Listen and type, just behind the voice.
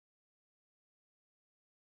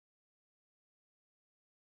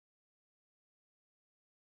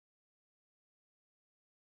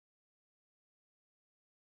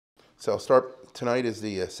So I'll start. Tonight is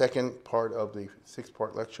the second part of the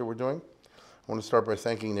 6-part lecture we're doing. I want to start by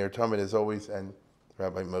thanking Ner Tamid, as always, and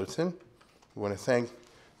Rabbi Motzen. We want to thank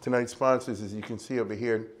tonight's sponsors, as you can see over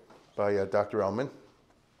here, by Dr. Elman,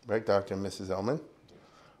 right, Dr. and Mrs. Elman.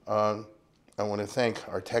 I want to thank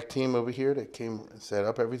our tech team over here that came and set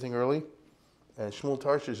up everything early. And Shmuel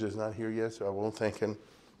Tarshish is not here yet, so I won't thank him,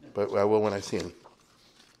 but I will when I see him.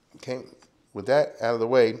 Okay, with that out of the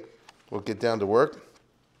way, we'll get down to work.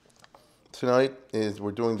 Tonight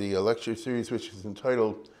we're doing the lecture series, which is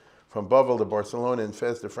entitled From Bavel to Barcelona and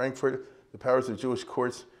Fez to Frankfurt, the Powers of Jewish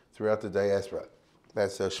Courts Throughout the Diaspora.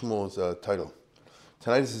 That's Shmuel's title.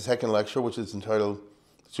 Tonight is the second lecture, which is entitled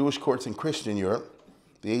Jewish Courts in Christian Europe,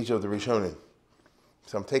 the Age of the Rishonim.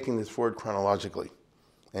 So I'm taking this forward chronologically.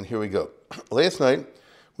 And here we go. Last night,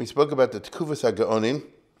 we spoke about the Tekufas HaGaonim,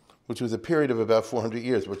 which was a period of about 400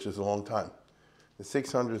 years, which is a long time. The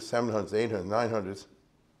 600s, 700s, 800s, 900s,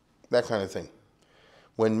 that kind of thing.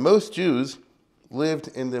 When most Jews lived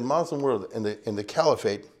in the Muslim world, in the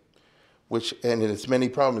Caliphate, and in its many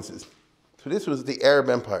provinces. So this was the Arab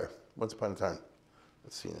Empire, once upon a time.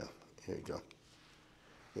 Let's see now. Here you go.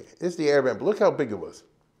 Yeah, this is the Arab Empire. Look how big it was.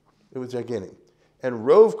 It was gigantic. And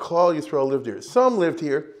Rov Klal Yisrael lived here. Some lived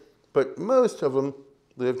here, but most of them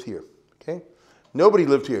lived here. Okay? Nobody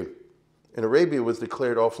lived here. And Arabia was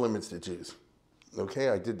declared off limits to Jews. Okay?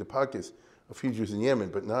 I did the podcast, a few Jews in Yemen,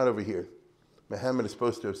 but not over here. Muhammad is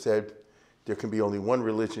supposed to have said there can be only one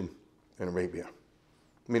religion in Arabia,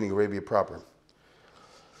 meaning Arabia proper.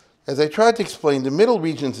 As I tried to explain, the middle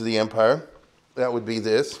regions of the empire, that would be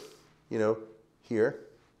this, here,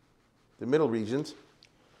 the middle regions,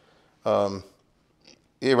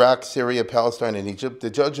 Iraq, Syria, Palestine, and Egypt. The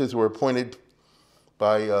judges were appointed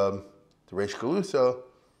by the Reish Galusa,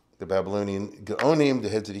 the Babylonian Gaonim, the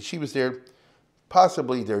heads of the yeshivas there,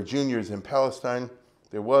 possibly their juniors in Palestine.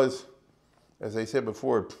 There was, as I said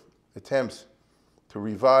before, attempts to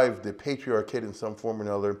revive the patriarchate in some form or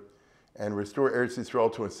another and restore Eretz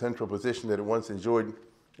Yisrael to a central position that it once enjoyed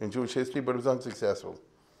in Jewish history, but it was unsuccessful.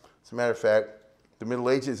 As a matter of fact, the Middle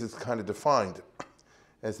Ages is kind of defined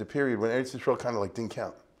as the period when Eretz Yisrael kind of didn't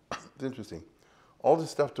count. It's interesting. All the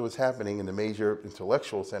stuff that was happening in the major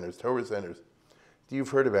intellectual centers, Torah centers, that you've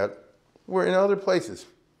heard about, were in other places.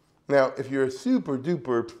 Now, if you're a super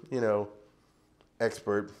duper,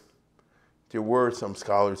 expert, there were some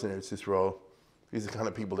scholars in Eretz Yisrael. These are the kind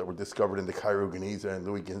of people that were discovered in the Cairo Geniza and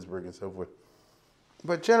Louis Ginsburg and so forth.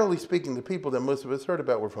 But generally speaking, the people that most of us heard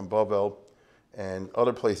about were from Bavel and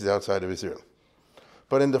other places outside of Israel.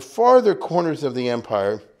 But in the farther corners of the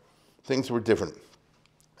empire, things were different.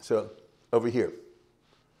 So over here,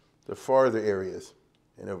 the farther areas,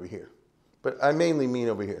 and over here. But I mainly mean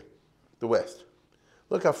over here, the west.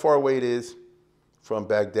 Look how far away it is from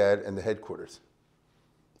Baghdad and the headquarters.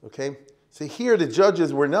 Okay? So here the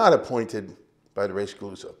judges were not appointed by the Reish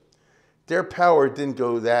Galusa. Their power didn't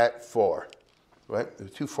go that far, right? They were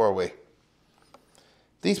too far away.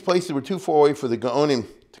 These places were too far away for the Gaonim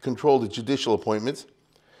to control the judicial appointments.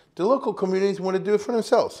 The local communities wanted to do it for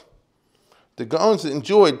themselves. The Gaons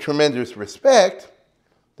enjoyed tremendous respect,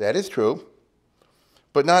 that is true,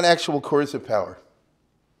 but not actual coercive power.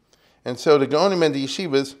 And so the Gaonim and the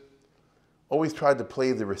yeshivas always tried to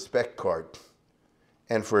play the respect card.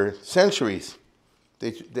 And for centuries,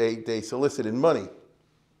 they solicited money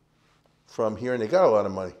from here, and they got a lot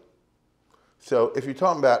of money. So if you're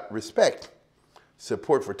talking about respect,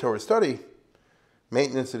 support for Torah study,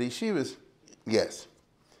 maintenance of the yeshivas, yes.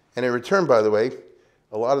 And in return, by the way,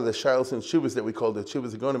 a lot of the shilos and shuvas that we call the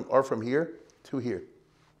shuvas agonim are from here to here.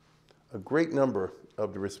 A great number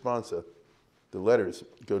of the responsa, the letters,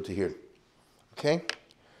 go to here. Okay?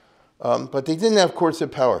 But they didn't have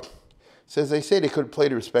coercive power. So as they say, they could play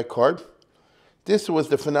the respect card. This was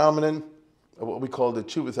the phenomenon of what we call the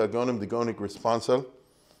shuvas agonim, the gonic responsa,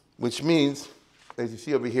 which means, as you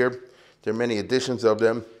see over here, there are many editions of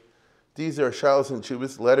them. These are shilos and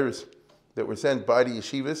shuvas, letters that were sent by the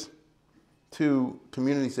yeshivas to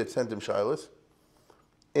communities that sent them shilos.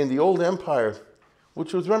 In the old empire,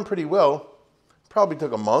 which was run pretty well, probably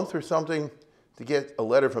took a month or something to get a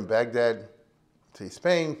letter from Baghdad to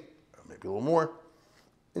Spain, or maybe a little more.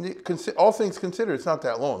 And all things considered, it's not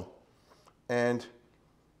that long. And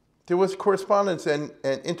there was correspondence and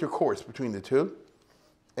intercourse between the two.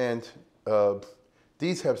 And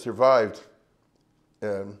these have survived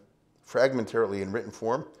fragmentarily in written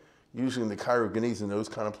form, usually in the Cairo Geniza and those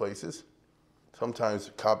kind of places.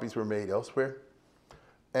 Sometimes copies were made elsewhere.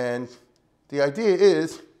 And the idea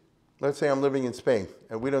is, let's say I'm living in Spain,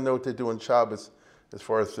 and we don't know what to do on Shabbos as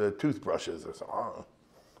far as toothbrushes or something.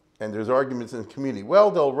 And there's arguments in the community.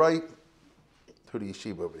 Well, they'll write to the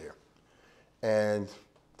yeshiva over there. and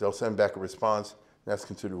they'll send back a response. That's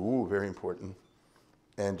considered, very important.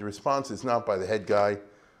 And the response is not by the head guy,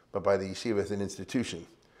 but by the yeshiva as an institution.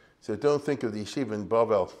 So don't think of the yeshiva in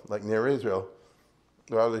Bavel, like near Israel,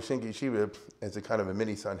 or they think yeshiva as a kind of a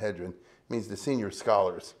mini Sanhedrin. It means the senior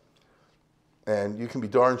scholars. And you can be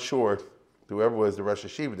darn sure, whoever was the Rosh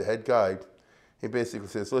Yeshiva, the head guy, he basically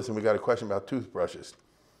says, listen, we got a question about toothbrushes.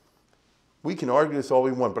 We can argue this all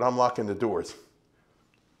we want, but I'm locking the doors.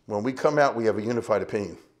 When we come out, we have a unified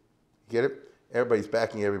opinion. Get it? Everybody's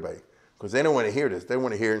backing everybody. Because they don't want to hear this. They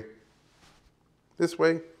want to hear this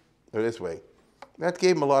way or this way. That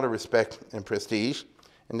gave them a lot of respect and prestige,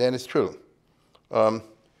 and that is true.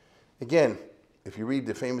 Again, if you read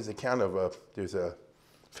the famous account of, there's a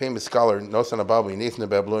famous scholar, Nosan Ababi, Nathan the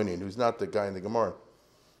Babylonian, who's not the guy in the Gemara,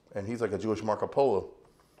 and he's like a Jewish Marco Polo.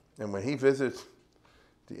 And when he visits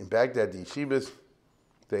in Baghdad, the yeshivas,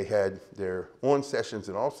 they had their on sessions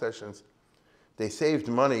and off sessions. They saved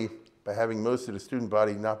money by having most of the student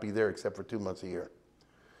body not be there except for 2 months a year.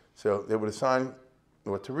 So they would assign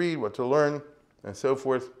what to read, what to learn, and so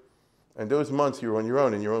forth. And those months you were on your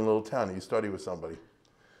own in your own little town and you study with somebody.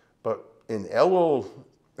 But in Elul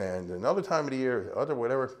and another time of the year, other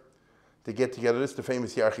whatever, they get together. This is the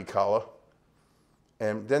famous Yarchi Kala.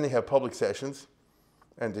 And then they have public sessions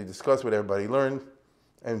and they discuss what everybody learned.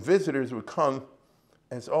 And visitors would come,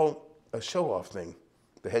 and it's all a show-off thing.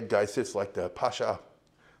 The head guy sits like the Pasha,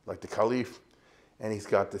 like the Caliph, and he's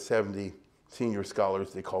got the 70 senior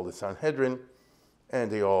scholars they call the Sanhedrin,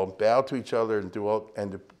 and they all bow to each other and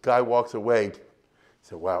and the guy walks away.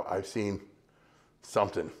 So, wow, I've seen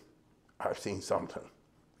something. I've seen something.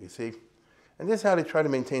 You see? And this is how they try to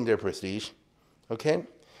maintain their prestige. Okay?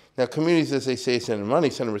 Now, communities, as they say, send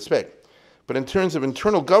money, send respect. But in terms of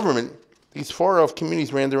internal government, these far-off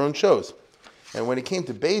communities ran their own shows. And when it came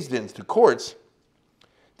to Beis Dins, to courts,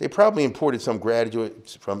 they probably imported some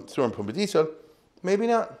graduates from Surim Pumbedisa, maybe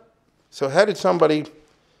not. So how did somebody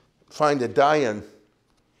find a dayan?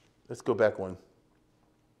 Let's go back one.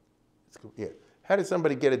 How did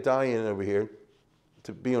somebody get a dayan over here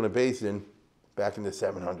to be on a Beis Din back in the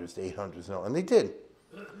 700s, the 800s, and all? And they did.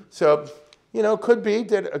 So, could be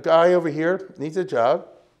that a guy over here needs a job,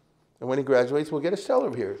 and when he graduates, we'll get a cell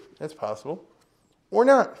over here. That's possible. Or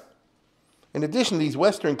not. In addition, these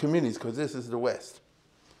Western communities, because this is the West,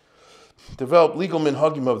 developed legal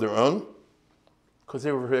minhagim of their own, because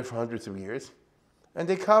they were here for hundreds of years. And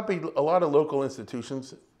they copied a lot of local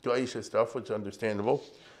institutions, Daisha stuff, which is understandable,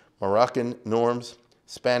 Moroccan norms,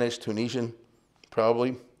 Spanish, Tunisian,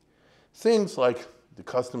 probably. Things like the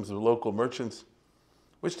customs of local merchants,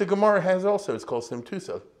 which the Gemara has also. It's called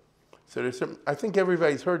Simtusa. So there's some, I think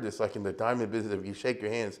everybody's heard this, like in the diamond business, if you shake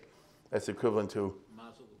your hands, that's equivalent to,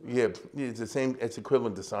 it's the same, it's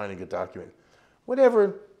equivalent to signing a document.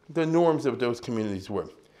 Whatever the norms of those communities were.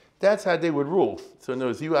 That's how they would rule. So in other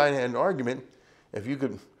words, I had an argument, if you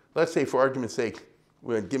could, let's say for argument's sake,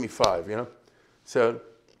 give me 5, So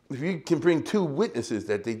if you can bring 2 witnesses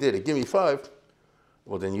that they did it, give me 5,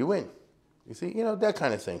 well then you win. You see, that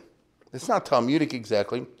kind of thing. It's not Talmudic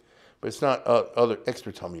exactly, but it's not other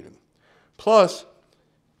extra Talmudic. Plus,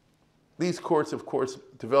 these courts, of course,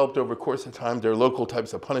 developed over the course of time their local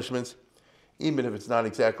types of punishments, even if it's not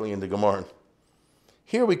exactly in the Gemara.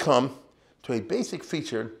 Here we come to a basic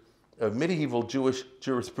feature of medieval Jewish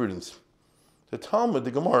jurisprudence. The Talmud,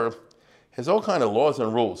 the Gemara, has all kinds of laws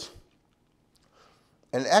and rules.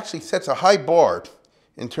 And it actually sets a high bar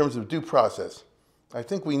in terms of due process. I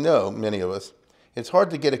think we know, many of us, it's hard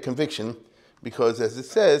to get a conviction because, as it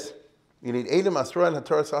says, you need Edom, Asra, and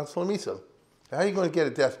Hataras Haslamisa. How are you going to get a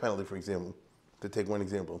death penalty, for example, to take one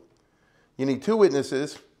example? You need 2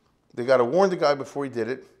 witnesses. They got to warn the guy before he did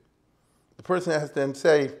it. The person has to then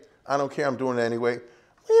say, I don't care, I'm doing it anyway.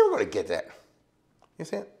 Where are you going to get that? You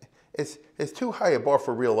see? It's too high a bar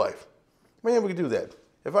for real life. Where are you going to do that?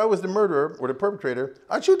 If I was the murderer or the perpetrator,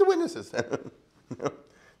 I'd shoot the witnesses.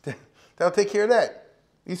 That'll take care of that.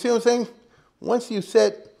 You see what I'm saying? Once you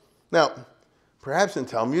set, now, perhaps in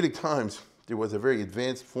Talmudic times, there was a very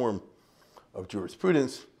advanced form of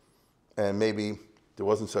jurisprudence, and maybe there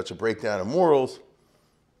wasn't such a breakdown of morals,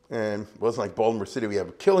 and it wasn't like Baltimore City, we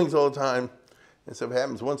have killings all the time, and so if it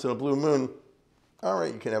happens once in a blue moon, all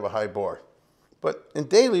right, you can have a high bar. But in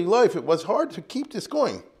daily life, it was hard to keep this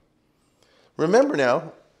going. Remember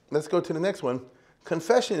now, let's go to the next one,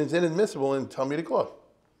 confession is inadmissible in Talmudic law.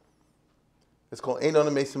 It's called Ein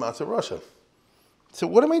Ona Mesim Atza Rasha. So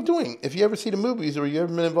what am I doing? If you ever see the movies or you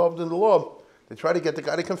ever been involved in the law, they try to get the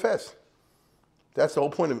guy to confess. That's the whole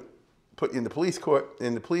point of putting you in the police court,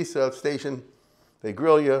 in the police station. They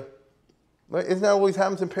grill you. Isn't that always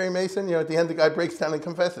happens in Perry Mason? At the end, the guy breaks down and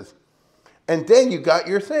confesses. And then you got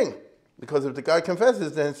your thing. Because if the guy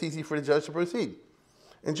confesses, then it's easy for the judge to proceed.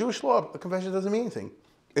 In Jewish law, a confession doesn't mean anything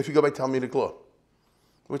if you go by Talmudic law,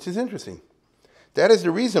 which is interesting. That is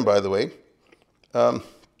the reason, by the way,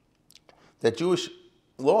 that Jewish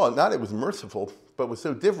law, not it was merciful, but was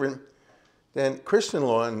so different than Christian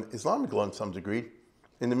law and Islamic law in some degree.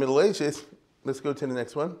 In the Middle Ages, let's go to the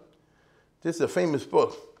next one. This is a famous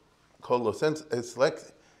book called Los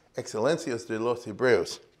Excelencias de los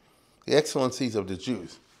Hebreos, The Excellencies of the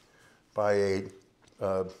Jews, by a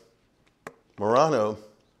Morano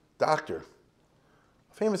doctor,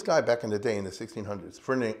 a famous guy back in the day in the 1600s,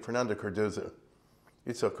 Fernando Cardozo,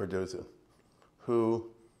 Yiztchak Cardozo,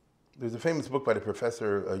 who, there's a famous book by the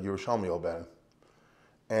professor Yerushalmi about him.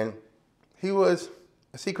 And he was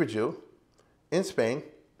a secret Jew in Spain,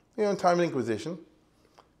 in time of the Inquisition,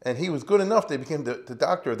 and he was good enough that he became the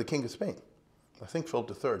doctor of the King of Spain, I think Philip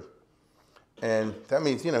III. And that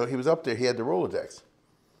means, he was up there, he had the Rolodex.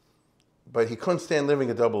 But he couldn't stand living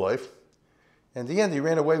a double life. And in the end, he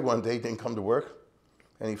ran away one day, didn't come to work,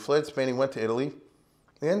 and he fled Spain, he went to Italy.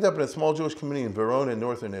 He ended up in a small Jewish community in Verona, in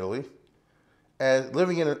northern Italy, and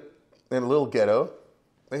living in a little ghetto.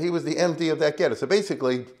 And he was the MD of that ghetto. So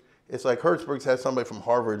basically, it's like Hertzberg's has somebody from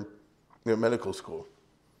Harvard medical school.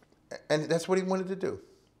 And that's what he wanted to do.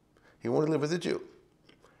 He wanted to live as a Jew.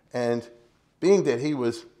 And being that he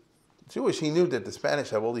was Jewish, he knew that the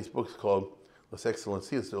Spanish have all these books called Los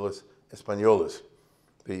Excelencias de los Españoles,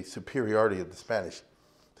 the superiority of the Spanish.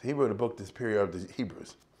 So he wrote a book, The Superiority of the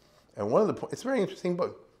Hebrews. And one of the points, it's a very interesting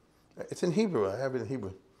book. It's in Hebrew, I have it in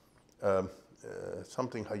Hebrew.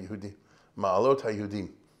 Something HaYehudi, Ma'alot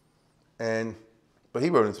HaYehudim. But he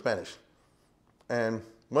wrote it in Spanish. And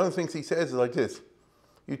one of the things he says is like this.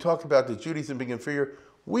 You talk about the Judaism being inferior.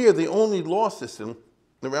 We are the only law system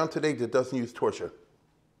around today that doesn't use torture.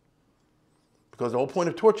 Because the whole point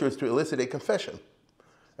of torture is to elicit a confession.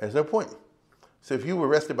 There's no point. So if you were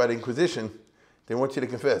arrested by the Inquisition, they want you to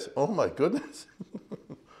confess. Oh my goodness.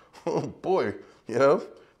 Oh boy,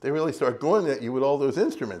 they really start going at you with all those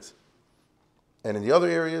instruments. And in the other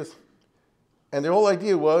areas, and their whole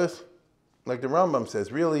idea was, like the Rambam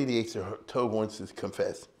says, really the Yetzer Tov wants to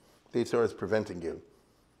confess. The Yetzer is preventing you.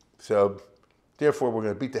 So therefore we're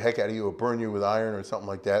going to beat the heck out of you or burn you with iron or something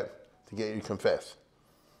like that to get you to confess.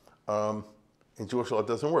 In Jewish law, it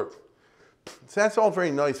doesn't work. So that's all very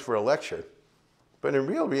nice for a lecture. But in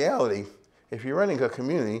real reality, if you're running a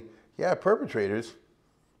community, perpetrators,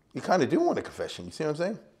 you kind of do want a confession. You see what I'm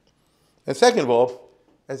saying? And second of all,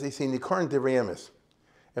 as they say, Nikaron Devayemis.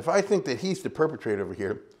 If I think that he's the perpetrator over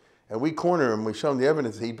here, and we corner him, we show him the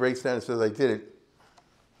evidence, he breaks down and says, I did it,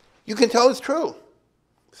 you can tell it's true.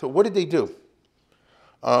 So what did they do?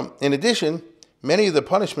 In addition, many of the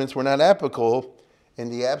punishments were not applicable in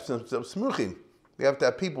the absence of smuchim. We have to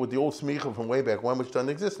have people with the old smicha from way back when, which doesn't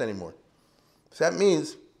exist anymore. So that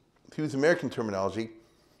means, to use American terminology,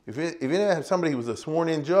 if you didn't have somebody who was a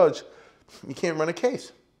sworn-in judge, you can't run a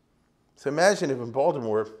case. So imagine if in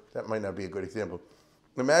Baltimore, that might not be a good example.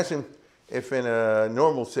 Imagine if in a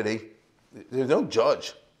normal city, there's no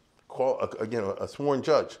judge, a sworn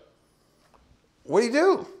judge. What do you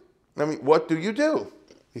do? I mean, what do you do?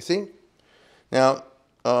 You see? Now,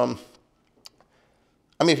 if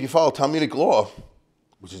you follow Talmudic law,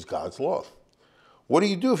 which is God's law, what do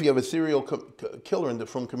you do if you have a serial killer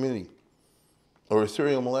from community or a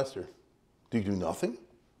serial molester? Do you do nothing?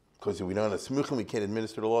 Because if we don't have smuchim, we can't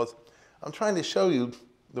administer the laws. I'm trying to show you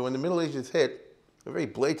that when the Middle Ages hit, they're very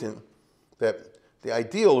blatant that the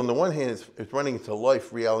ideal on the one hand is running into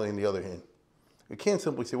life, reality on the other hand. You can't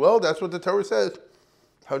simply say, well, that's what the Torah says.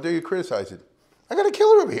 How dare you criticize it? I got a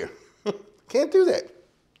killer over here. Can't do that.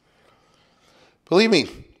 Believe me,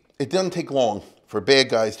 it doesn't take long for bad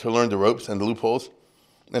guys to learn the ropes and the loopholes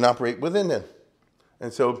and operate within them.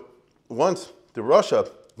 And so once the Russia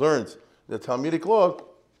learns the Talmudic law,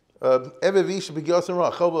 I don't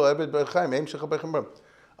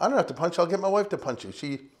have to punch, I'll get my wife to punch you.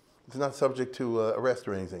 She is not subject to arrest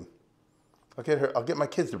or anything. I'll get my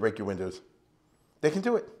kids to break your windows. They can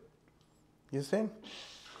do it. You understand?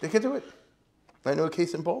 They can do it. I know a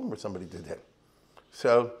case in Baltimore where somebody did that.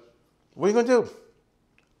 So, what are you going to do?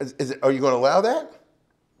 Are you going to allow that?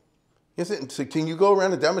 So can you go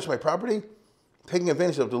around and damage my property, taking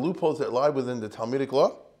advantage of the loopholes that lie within the Talmudic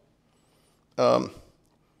law? Or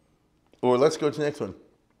let's go to the next one.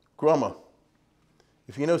 Groma.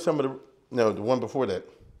 If you know some of the one before that.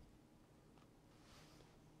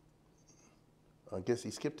 I guess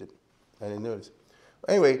he skipped it. I didn't notice.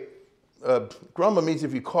 Anyway, groma means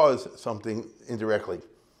if you cause something indirectly.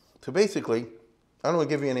 So basically, I don't want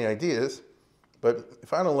to give you any ideas, but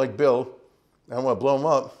if I don't like Bill and I want to blow him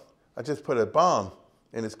up, I just put a bomb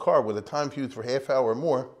in his car with a time fuse for half hour or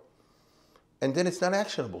more, and then it's not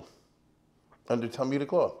actionable under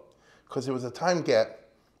Talmudic law, because there was a time gap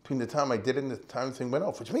between the time I did it and the time the thing went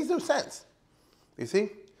off, which makes no sense. You see?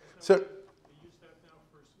 So they use that now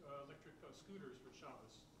for electric scooters for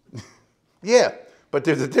Shabbos. yeah, but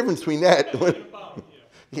there's a difference between that.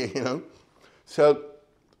 Yeah. You know? So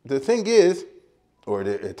the thing is, or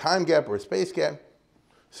a time gap or a space gap,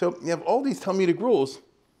 so you have all these Talmudic rules,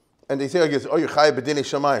 and they say, I guess, oh, you're chayav b'dinei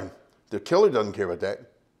shamayim. The killer doesn't care about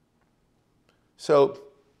that. So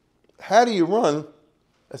how do you run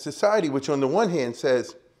a society which on the one hand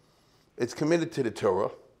says it's committed to the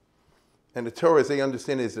Torah, and the Torah, as they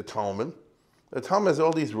understand it, is the Talmud. The Talmud has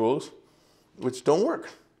all these rules which don't work.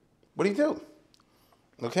 What do you do?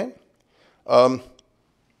 Okay?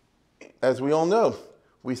 As we all know,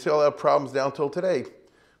 we still have problems down till today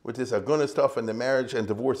with this aguna stuff and the marriage and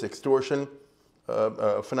divorce extortion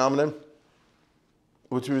phenomenon,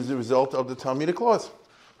 which was the result of the Talmudic laws.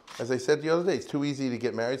 As I said the other day, it's too easy to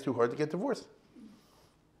get married, it's too hard to get divorced.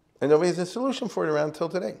 And nobody has a solution for it around till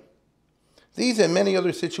today. These and many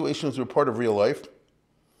other situations were part of real life,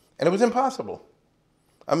 and it was impossible.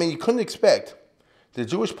 I mean, you couldn't expect the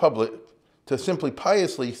Jewish public to simply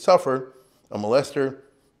piously suffer a molester,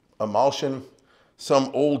 a malshin,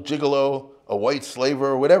 some old gigolo, a white slaver,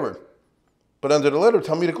 or whatever. But under the letter of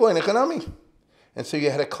Talmudic law and economy. And so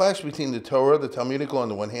you had a clash between the Torah, the Talmudic law on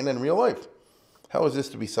the one hand, and real life. How is this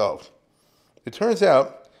to be solved? It turns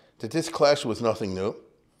out that this clash was nothing new.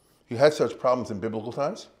 You had such problems in biblical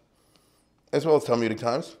times, as well as Talmudic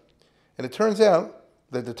times. And it turns out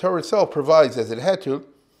that the Torah itself provides, as it had to,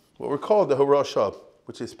 what were called the Horah Shah,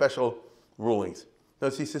 which is special rulings.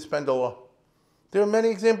 Notice he suspended the law. There are many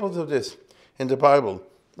examples of this in the Bible.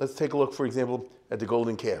 Let's take a look, for example, at the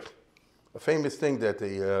golden calf. A famous thing that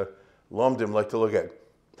the Lomdim like to look at.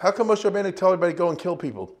 How come Moshe Rabbeinu tell everybody to go and kill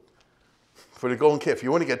people for the golden calf?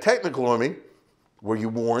 You want to get technical on me, were you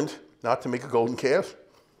warned not to make a golden calf?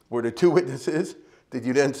 Were there 2 witnesses? Did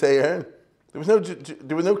you then say, there was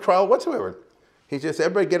no trial whatsoever. He just said,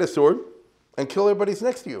 everybody get a sword and kill everybody who's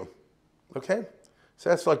next to you. Okay? So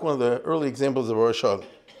that's like one of the early examples of Rosh Hashanah.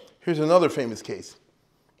 Here's another famous case.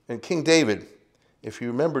 And King David, if you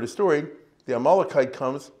remember the story, the Amalekite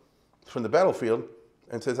comes from the battlefield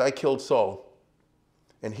and says, I killed Saul.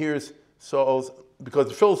 And here's Saul's, because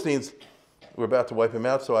the Philistines were about to wipe him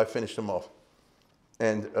out, so I finished him off.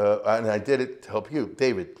 And I did it to help you,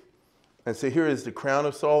 David. And so here is the crown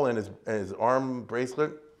of Saul and his arm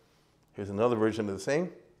bracelet. Here's another version of the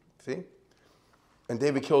same. See? And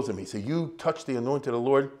David kills him. He said, you touch the anointed of the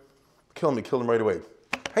Lord, kill him. He killed him right away.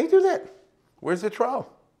 How do you do that? Where's the trial?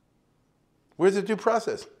 Where's the due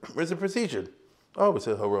process? Where's the procedure? Oh, it's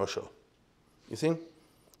a Horosho. You see?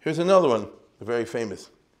 Here's another one, very famous.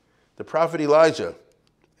 The prophet Elijah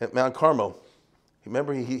at Mount Carmel.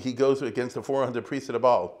 Remember, he goes against the 400 priests of the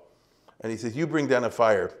Baal. And he says, you bring down a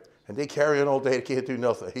fire. And they carry on all day, they can't do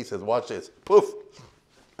nothing. He says, watch this. Poof!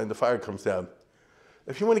 And the fire comes down.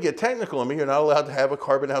 If you want to get technical on me, you're not allowed to have a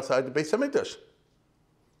carbon outside the Beis HaMikdash.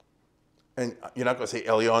 And you're not going to say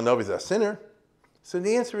Eliyahu Novi is a sinner. So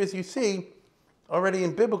the answer is, you see, already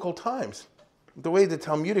in biblical times, the way the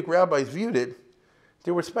Talmudic rabbis viewed it,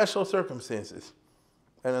 there were special circumstances.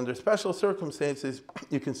 And under special circumstances,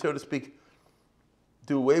 you can, so to speak,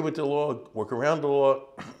 do away with the law, work around the law,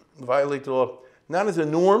 violate the law, not as a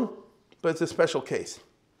norm, but as a special case.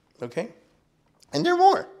 Okay? And there are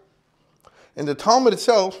more. In the Talmud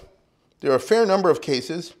itself, there are a fair number of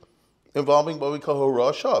cases involving what we call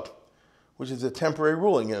Horah Shah, which is a temporary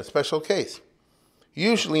ruling in a special case,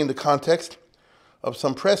 usually in the context of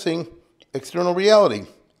some pressing external reality,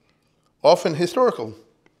 often historical.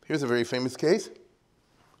 Here's a very famous case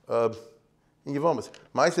in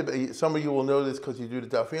Yevamos. Some of you will know this because you do the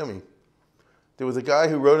Daf Yomi. There was a guy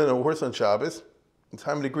who rode on a horse on Shabbos in the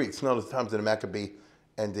time of the Greeks, not the times of the Maccabee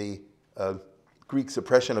and the Greek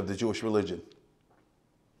suppression of the Jewish religion.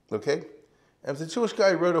 Okay? And it was a Jewish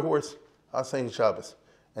guy who rode a horse on Shabbos.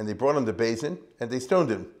 And they brought him to Bezin and they stoned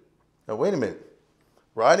him. Now, wait a minute.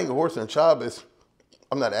 Riding a horse on Shabbos,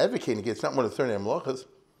 I'm not advocating it. It's not one of the 39 malachas.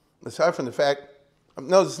 Aside from the fact,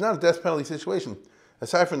 no, it's not a death penalty situation.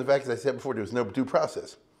 Aside from the fact, as I said before, there was no due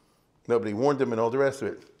process. Nobody warned him and all the rest of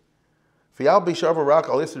it. Fial b'shavar rak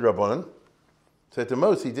al isad rabbanan. So at the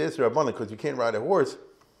most, he did isad rabbanan because you can't ride a horse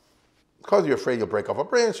because you're afraid you'll break off a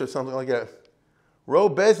branch or something like that. Ro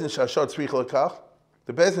bezin shashad tzrich lekach.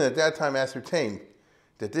 The bezin at that time ascertained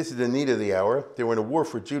that this is the need of the hour. They were in a war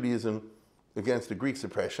for Judaism against the Greek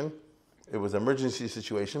suppression. It was an emergency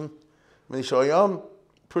situation. Menishayam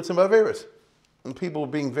put some averis. And people were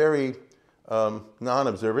being very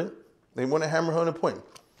non-observant. They want to hammer home a point.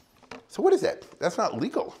 So what is that? That's not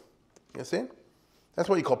legal. You understand? That's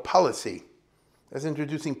what you call policy. That's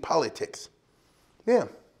introducing politics. Yeah,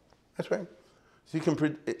 that's right. So you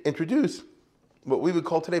can introduce what we would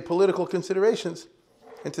call today political considerations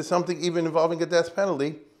into something even involving a death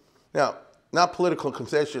penalty. Now, not political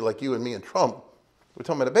concession like you and me and Trump. We're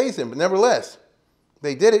talking about a basin, but nevertheless,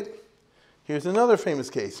 they did it. Here's another famous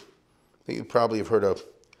case that you probably have heard of.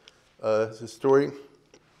 It's a story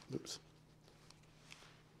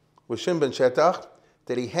with Shimon ben Shetach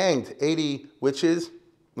that he hanged 80 witches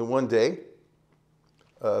in one day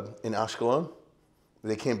in Ashkelon.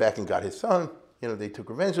 They came back and got his son. They took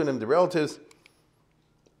revenge on him, the relatives.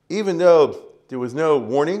 Even though there was no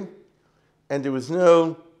warning and there was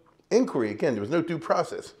no inquiry, again, there was no due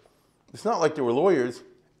process. It's not like there were lawyers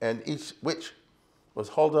and each witch was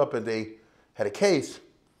hauled up and they had a case.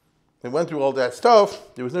 They went through all that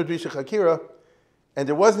stuff. There was no Drisha Chakira, and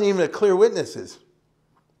there wasn't even a clear witnesses.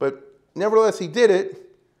 But nevertheless, he did it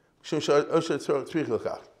because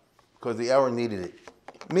the hour needed it.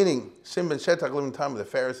 Meaning, Shimon ben Shetach lived in the time of the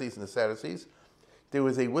Pharisees and the Sadducees. There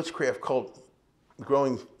was a witchcraft cult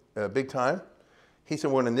growing big time. He said,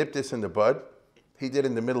 we're going to nip this in the bud. He did it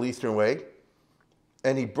in the Middle Eastern way.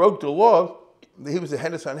 And he broke the law. He was the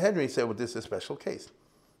head of Sanhedrin. He said, well, this is a special case.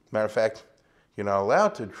 Matter of fact, you're not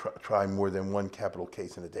allowed to try more than one capital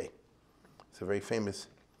case in a day. It's a very famous,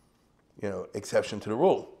 exception to the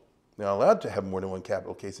rule. You're not allowed to have more than one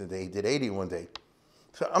capital case in a day. He did 80 in one day.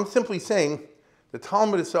 So I'm simply saying the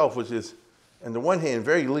Talmud itself, which is, on the one hand,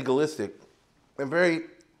 very legalistic and very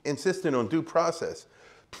insistent on due process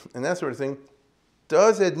and that sort of thing,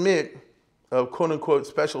 does admit of quote-unquote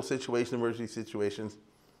special situations, emergency situations,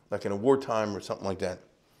 like in a wartime or something like that.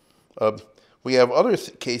 We have other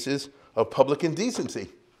cases of public indecency.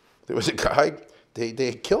 There was a guy,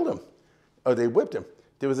 they killed him, or they whipped him.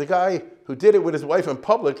 There was a guy who did it with his wife in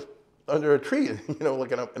public under a tree,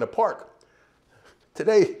 like in a park.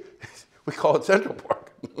 Today, we call it Central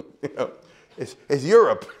Park. It's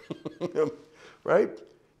Europe, right?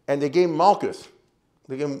 And they gave him malchus.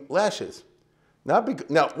 They gave him lashes. Now,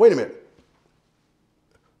 wait a minute.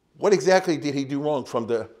 What exactly did he do wrong from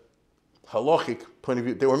the halachic point of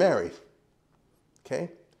view? They were married.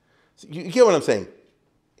 Okay? So you get what I'm saying?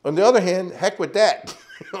 On the other hand, heck with that.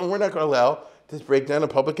 We're not going to allow this breakdown of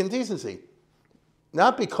public indecency.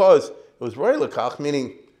 Not because it was roy lekach,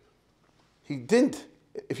 meaning he didn't,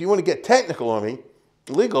 if you want to get technical on me,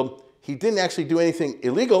 illegal, he didn't actually do anything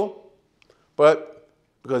illegal, but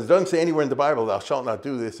because it doesn't say anywhere in the Bible, thou shalt not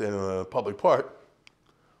do this in a public part,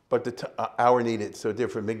 but the hour needed, so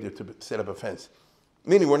therefore migdal to set up a fence.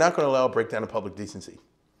 Meaning we're not going to allow a breakdown of public decency.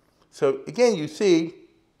 So again, you see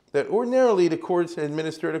that ordinarily the courts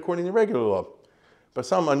administered according to regular law. But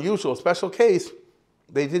some unusual, special case,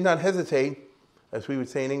 they did not hesitate, as we would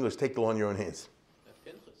say in English, take the law in your own hands.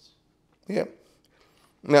 Yeah.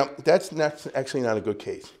 Now, that's actually not a good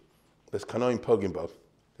case. That's kanoim pogimbo.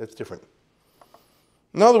 That's different.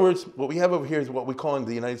 In other words, what we have over here is what we call in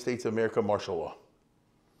the United States of America martial law.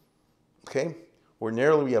 Okay?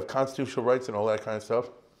 Ordinarily, we have constitutional rights and all that kind of stuff.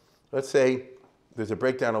 Let's say there's a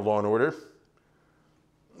breakdown of law and order.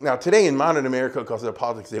 Now, today in modern America, because of their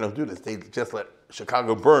politics, they don't do this. They just let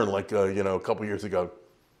Chicago burn like, a couple years ago.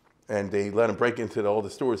 And they let them break into all the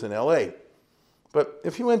stores in L.A. But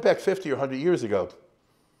if you went back 50 or 100 years ago,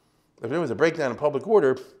 if there was a breakdown in public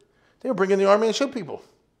order, they would bring in the army and shoot people.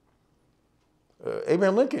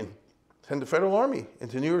 Abraham Lincoln sent the federal army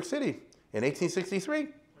into New York City in 1863.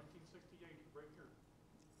 1968, right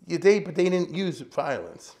here. But they didn't use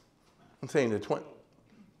violence. I'm saying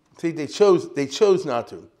they chose not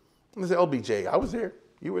to. It was LBJ. I was there.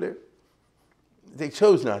 You were there. They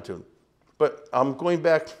chose not to. But I'm going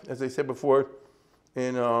back, as I said before,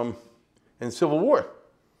 in Civil War,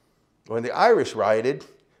 when the Irish rioted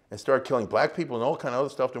and started killing black people and all kind of other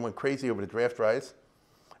stuff. They went crazy over the draft riots,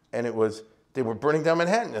 and they were burning down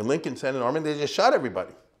Manhattan. And Lincoln sent an army, and they just shot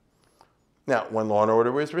everybody. Now, when law and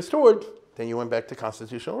order was restored, then you went back to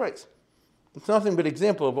constitutional rights. It's nothing but an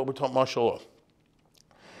example of what we're talking martial law.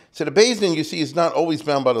 So the Beis Din, you see, is not always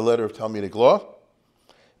bound by the letter of Talmudic law.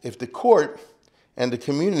 If the court and the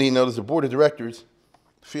community, notice the board of directors,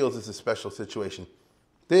 feels it's a special situation.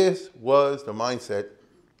 This was the mindset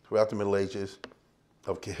throughout the Middle Ages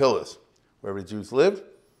of Kehillas, wherever the Jews lived.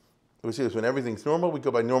 We see this when everything's normal, we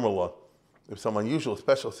go by normal law. If some unusual,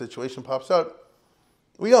 special situation pops up,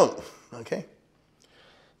 we don't, okay?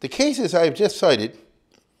 The cases I have just cited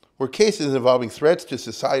were cases involving threats to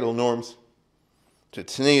societal norms, to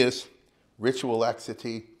tznius, ritual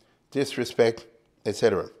laxity, disrespect,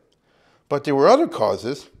 etc. But there were other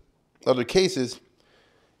cases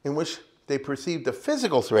in which they perceived a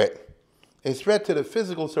physical threat, a threat to the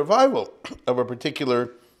physical survival of a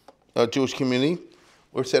particular Jewish community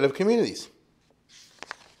or set of communities.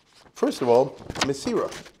 First of all,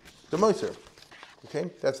 Mesira, the Moser. Okay,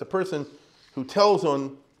 that's the person who tells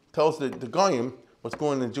the Goyim what's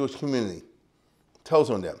going on in the Jewish community, tells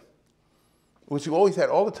on them, which you always had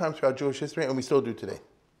all the time throughout Jewish history, and we still do today.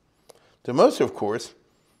 The Moser, of course,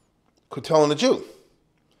 could tell on a Jew,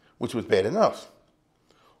 which was bad enough.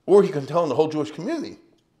 Or he could tell on the whole Jewish community,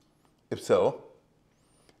 if so,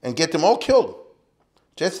 and get them all killed.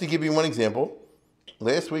 Just to give you one example,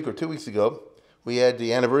 last week or 2 weeks ago, we had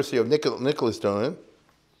the anniversary of Nicholas Donan,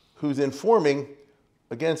 who's informing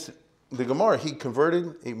against the Gemara. He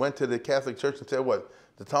converted, he went to the Catholic Church and said, what?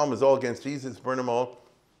 The Talmud is all against Jesus, burn them all.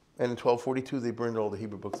 And in 1242, they burned all the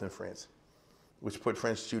Hebrew books in France, which put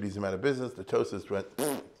French Judaism out of business. The Tosas went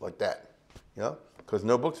like that, you know? Because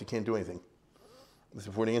no books, you can't do anything. This is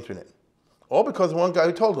before the internet. All because of one guy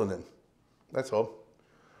who told on them. That's all.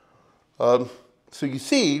 So you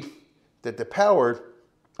see that the power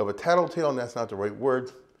of a tattletale, and that's not the right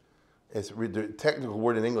word, the technical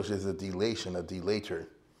word in English is a delation, a delator,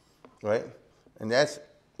 right? And that's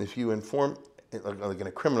if you inform like in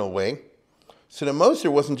a criminal way. So the Moser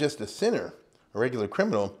wasn't just a sinner, a regular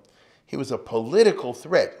criminal. He was a political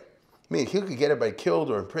threat. I mean, he could get everybody killed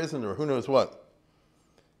or imprisoned or who knows what.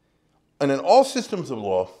 And in all systems of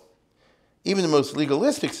law, even the most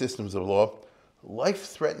legalistic systems of law,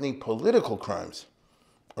 life-threatening political crimes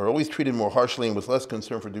are always treated more harshly and with less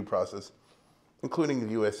concern for due process, including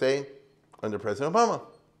the USA under President Obama.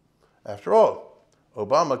 After all,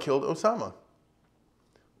 Obama killed Osama.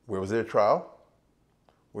 Where was their trial?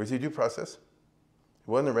 Where's the due process?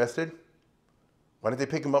 He wasn't arrested. Why didn't they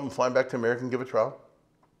pick him up and fly him back to America and give a trial?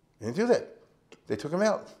 They didn't do that. They took him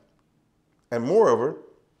out. And moreover,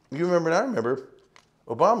 you remember and I remember,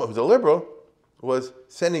 Obama, who's a liberal, was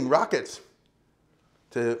sending rockets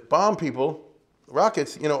to bomb people,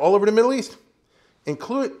 rockets, you know, all over the Middle East.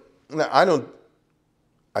 Now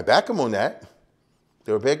I back him on that.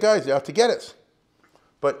 They were bad guys, they're out to get us.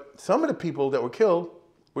 But some of the people that were killed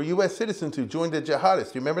were U.S. citizens who joined the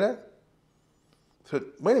jihadists. Do you remember that? So,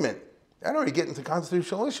 wait a minute. I don't really get into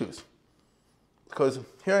constitutional issues. Because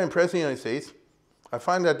here I am, President of the United States. I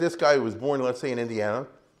find out this guy who was born, let's say, in Indiana,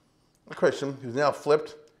 a Christian, who's now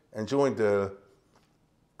flipped and joined the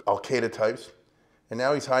Al-Qaeda types. And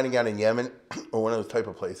now he's hiding out in Yemen or one of those type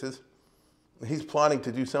of places. He's plotting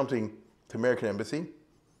to do something to American Embassy.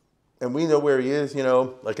 And we know where he is, you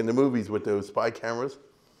know, like in the movies with those spy cameras.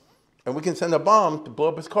 And we can send a bomb to blow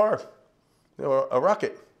up his car, you know, a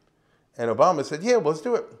rocket. And Obama said, yeah, well, let's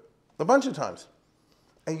do it. A bunch of times.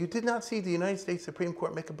 And you did not see the United States Supreme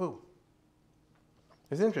Court make a boo.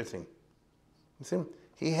 It's interesting. You see,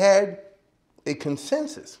 he had a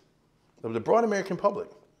consensus of the broad American public.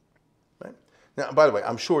 Right? Now, by the way,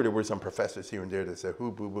 I'm sure there were some professors here and there that said,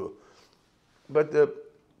 whoo, boo, boo. But the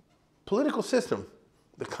political system,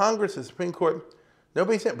 the Congress, the Supreme Court,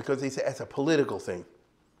 nobody said, because they said it's a political thing.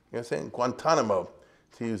 You know what I'm saying? Guantanamo,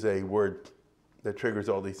 to use a word that triggers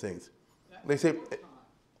all these things. They say,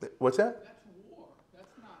 what's that? That's war.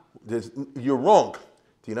 That's not. You're wrong.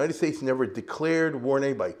 The United States never declared war on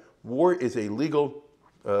anybody. War is a legal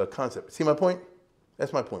concept. See my point?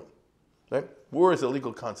 That's my point. Right? War is a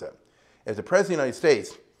legal concept. As the President of the United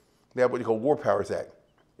States, they have what you call War Powers Act.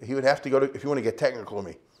 He would have to go to, if you want to get technical with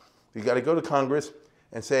me, you got to go to Congress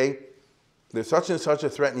and say, there's such and such a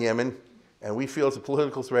threat in Yemen, and we feel it's a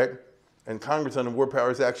political threat, and Congress under the War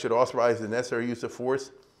Powers Act should authorize the necessary use of force,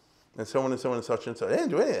 and so on and so on and such and so on. They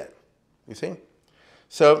didn't do any of that, you see?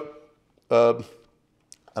 So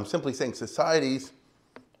I'm simply saying societies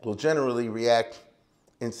will generally react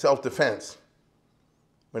in self-defense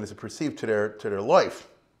when it's perceived to their life,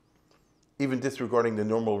 even disregarding the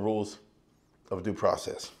normal rules of due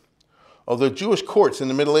process. Although Jewish courts in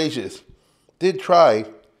the Middle Ages did try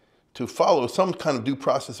to follow some kind of due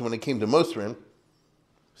process when it came to Mosrim,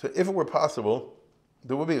 so if it were possible,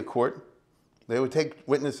 there would be a court. They would take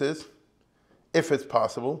witnesses, if it's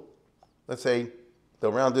possible. Let's say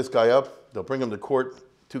they'll round this guy up, they'll bring him to court,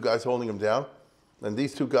 two guys holding him down, and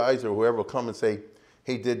these two guys or whoever will come and say,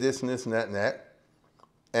 he did this and this and that and that.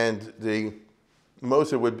 And the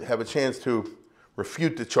Moser would have a chance to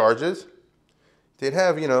refute the charges. They'd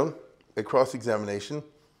have, you know, a cross-examination,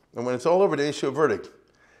 and when it's all over, they issue a verdict.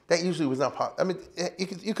 That usually was not possible. I mean,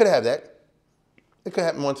 you could have that. It could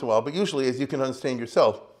happen once in a while, but usually, as you can understand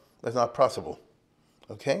yourself, that's not possible.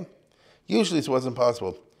 Okay? Usually this wasn't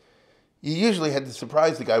possible. You usually had to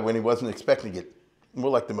surprise the guy when he wasn't expecting it,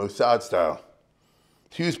 more like the Mossad style.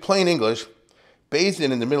 To use plain English, Beis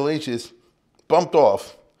Din in the Middle Ages bumped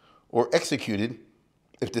off or executed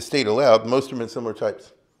if the state allowed. Most of them in similar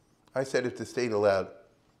types. I said if the state allowed,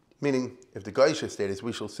 meaning if the Geisha status,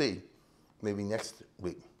 we shall see, maybe next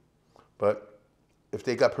week. But if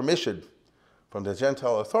they got permission from the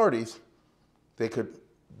Gentile authorities, they could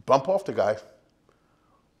bump off the guy.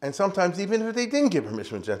 And sometimes even if they didn't get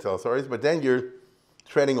permission from Gentile authorities, but then you're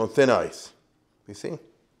treading on thin ice. You see?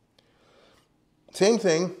 Same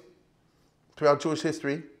thing throughout Jewish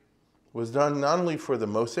history was done not only for the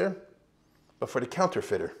Moser, but for the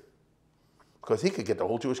counterfeiter. Because he could get the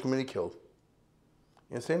whole Jewish community killed.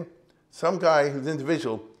 You understand? Some guy who's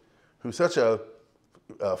individual, who's such a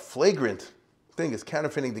flagrant thing is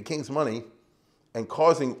counterfeiting the king's money and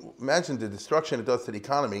causing, imagine the destruction it does to the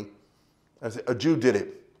economy. As a Jew did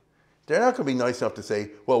it. They're not going to be nice enough to say,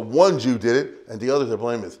 well, one Jew did it and the others are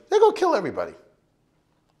blameless. They're going to kill everybody.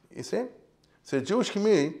 You see? So the Jewish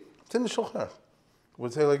community, it's in the Shulchan Aruch,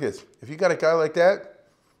 would say like this: if you got a guy like that,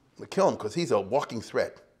 kill him because he's a walking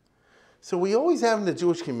threat. So we always have in the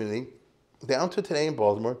Jewish community, down to today in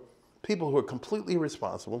Baltimore, people who are completely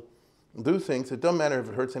responsible, do things. It doesn't matter if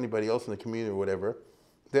it hurts anybody else in the community or whatever.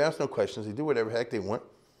 They ask no questions. They do whatever the heck they want.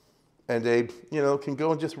 And they, can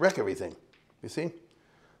go and just wreck everything. You see?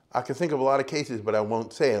 I can think of a lot of cases, but I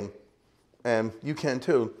won't say them. And you can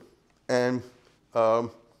too. And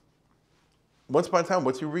once upon a time,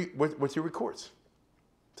 what's your recourse?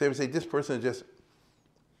 So they would say, this person is just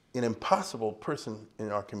an impossible person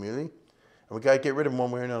in our community, and we got to get rid of him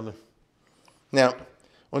one way or another. Now,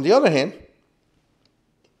 on the other hand,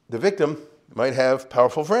 the victim might have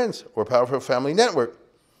powerful friends or powerful family network,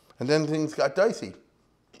 and then things got dicey.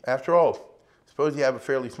 After all, suppose you have a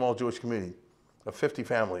fairly small Jewish community of 50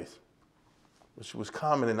 families, which was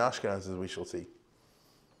common in Ashkenaz, as we shall see.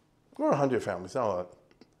 Or 100 families, not a lot.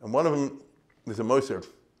 And one of them is a Moser,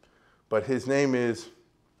 but his name is,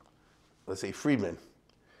 let's say, Friedman.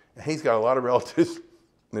 And he's got a lot of relatives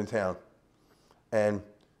in town. And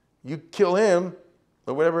you kill him,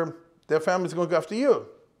 or whatever, their family's going to go after you.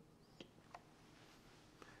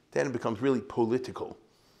 Then it becomes really political.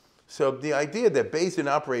 So the idea that Beis Din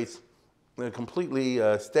operates in a completely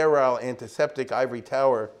sterile, antiseptic ivory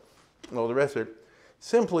tower and all the rest of it,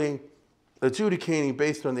 simply adjudicating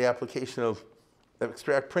based on the application of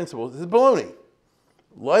abstract principles is baloney.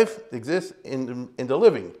 Life exists in the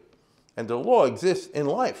living, and the law exists in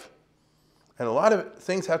life. And a lot of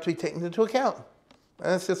things have to be taken into account.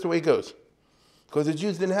 And that's just the way it goes. Because the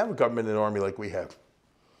Jews didn't have a government and an army like we have.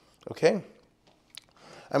 Okay?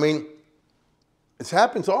 I mean, it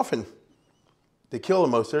happens often. They kill a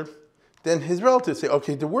Moser, then his relatives say,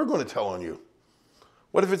 okay, then we're going to tell on you.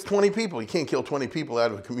 What if it's 20 people? You can't kill 20 people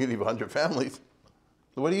out of a community of 100 families.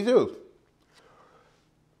 So what do?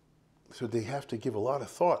 So they have to give a lot of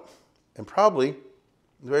thought. And probably,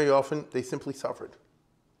 very often, they simply suffered.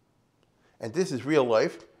 And this is real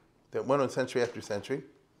life that went on century after century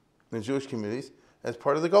in Jewish communities as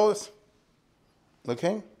part of the Golus.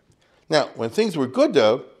 Okay? Now, when things were good,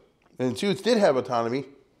 though, and the Jews did have autonomy,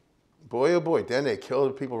 boy, oh boy, then they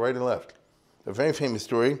killed people right and left. A very famous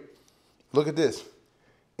story. Look at this.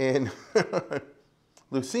 In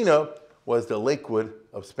Lucena was the Lakewood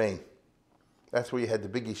of Spain. That's where you had the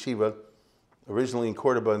big yeshiva, originally in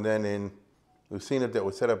Cordoba and then in Lucena, that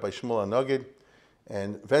was set up by Shmuel HaNagid.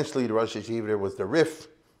 And eventually the Rosh Yeshiva there was the Rif,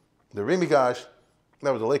 the Rimigash.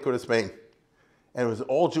 That was the Lakewood of Spain. And it was an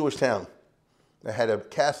all-Jewish town that had a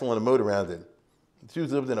castle and a moat around it. The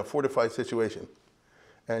Jews lived in a fortified situation.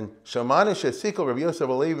 And Shamana Shesikol Rabbi Yosef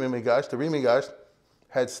Halevi Rimigash, the Rimigash,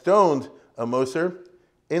 had stoned a Moser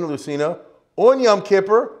in Lucena on Yom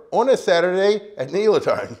Kippur on a Saturday at Neilah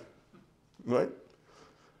time. Right?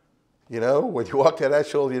 When you walked out that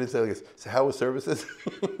shul, you didn't say, like, so how was services?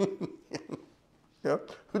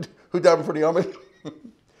 Who died for the army?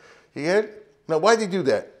 You get it? Now, why did they do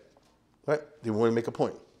that? Right? They wanted to make a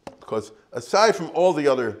point. Because aside from all the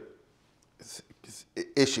other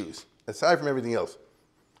issues, aside from everything else,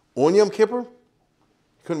 on Yom Kippur,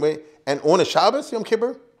 couldn't wait, and on a Shabbos, Yom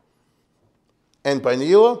Kippur, and by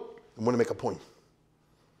Neilah, they want to make a point.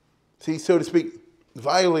 See, so to speak,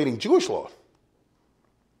 violating Jewish law,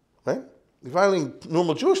 right? Violating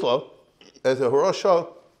normal Jewish law as a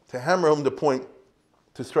Horashah to hammer home the point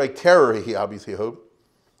to strike terror, he obviously hoped,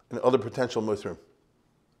 and other potential Muslim.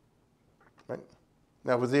 Right?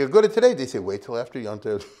 Now, if they are good at today, they say, wait till after Yom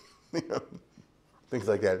Tov, things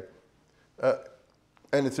like that.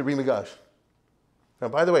 And it's a Rimigash. Now,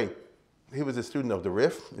 by the way, he was a student of the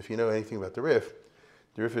Rif. If you know anything about the Rif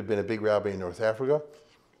had been a big rabbi in North Africa,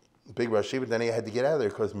 a big Rosh Yeshiva. Then he had to get out of there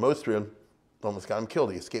because most of them almost got him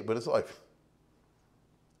killed. He escaped with his life.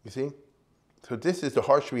 You see? So this is the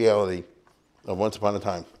harsh reality of once upon a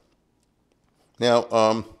time.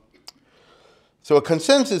 Now, so a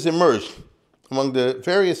consensus emerged among the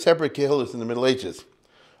various separate kehillos in the Middle Ages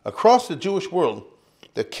across the Jewish world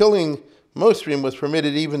that killing Mosrim was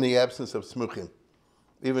permitted even in the absence of smuchim,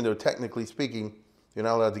 even though technically speaking, you're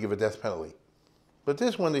not allowed to give a death penalty. But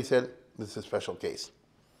this one, they said, this is a special case.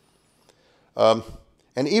 And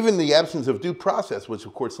even the absence of due process, which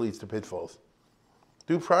of course leads to pitfalls.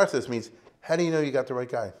 Due process means, how do you know you got the right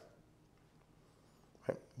guy?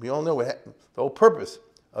 Right? We all know the whole purpose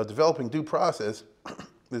of developing due process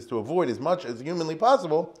is to avoid as much as humanly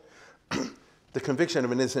possible the conviction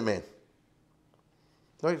of an innocent man.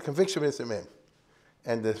 Right? Conviction of an innocent man.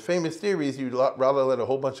 And the famous theory is you'd rather let a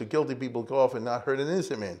whole bunch of guilty people go off and not hurt an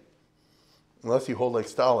innocent man. Unless you hold like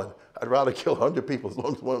Stalin. I'd rather kill 100 people as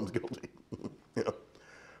long as one of them's guilty. You know?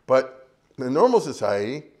 But in a normal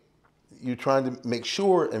society, you're trying to make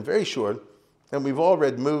sure and very sure, and we've all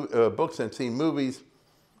read books and seen movies,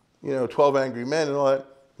 12 Angry Men and all that.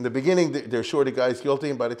 In the beginning, they're sure the guy's guilty,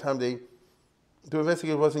 and by the time the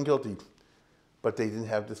investigator wasn't guilty. But they didn't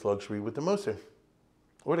have this luxury with the Moser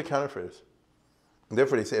or the counterfeiters. And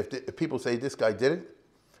therefore, they say, if people say this guy did it,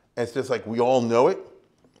 and it's just like we all know it,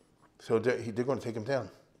 so they're going to take him down.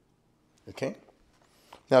 Okay?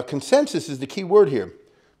 Now, consensus is the key word here,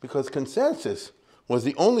 because consensus was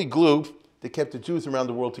the only glue that kept the Jews around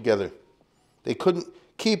the world together. They couldn't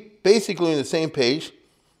keep basically on the same page,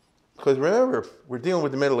 because remember, we're dealing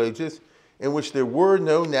with the Middle Ages, in which there were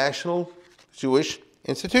no national Jewish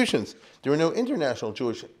institutions. There were no international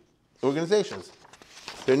Jewish organizations.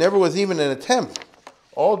 There never was even an attempt,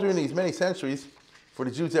 all during these many centuries, for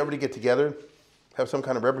the Jews ever to get together, have some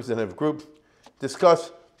kind of representative group,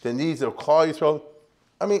 discuss the needs of Klal Yisrael.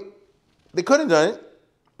 I mean, they could have done it,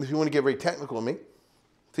 if you want to get very technical with me,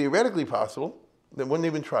 theoretically possible, they wouldn't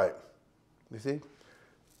even try it. You see?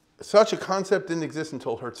 Such a concept didn't exist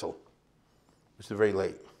until Herzl, which is very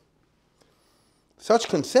late. Such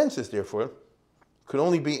consensus, therefore, could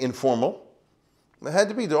only be informal. It had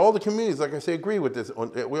to be that all the communities, like I say, agree with this.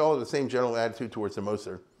 We all have the same general attitude towards the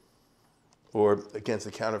Moser, or against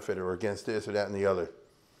the counterfeiter, or against this or that and the other.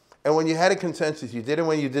 And when you had a consensus, you did it.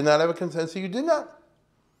 When you did not have a consensus, you did not.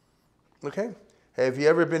 Okay? Have you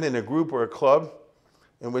ever been in a group or a club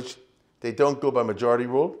in which they don't go by majority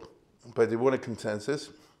rule, but they want a consensus?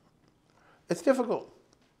 It's difficult,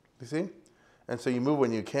 you see? And so you move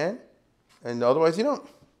when you can, and otherwise you don't.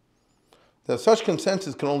 Now, such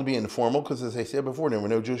consensus can only be informal because, as I said before, there were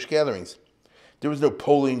no Jewish gatherings. There was no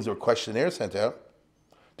pollings or questionnaires sent out.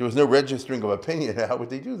 There was no registering of opinion. How would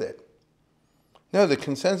they do that? No, the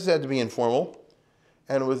consensus had to be informal,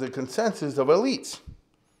 and it was a consensus of elites.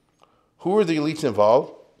 Who are the elites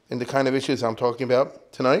involved in the kind of issues I'm talking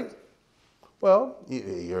about tonight? Well,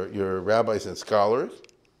 your rabbis and scholars.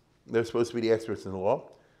 They're supposed to be the experts in the law.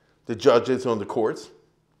 The judges on the courts.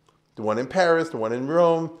 The one in Paris, the one in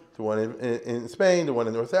Rome, the one in Spain, the one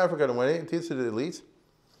in North Africa, the one in... These are the elites.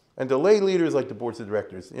 And the lay leaders like the boards of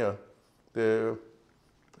directors. The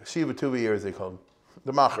Shiva Tuvi, as they call them.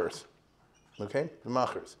 The machers. Okay? The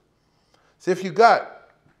machers. So if you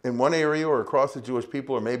got in one area or across the Jewish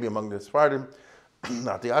people, or maybe among the Sephardim,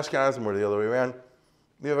 not the Ashkenazim or the other way around,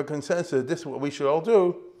 we have a consensus, this is what we should all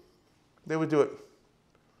do, they would do it.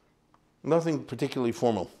 Nothing particularly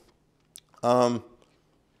formal.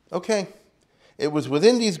 Okay. It was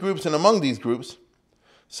within these groups and among these groups,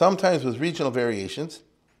 sometimes with regional variations,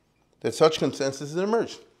 that such consensuses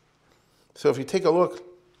emerged. So if you take a look,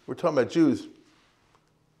 we're talking about Jews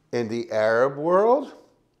in the Arab world,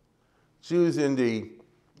 Jews in the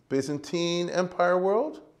Byzantine Empire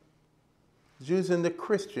world, Jews in the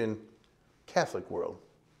Christian Catholic world.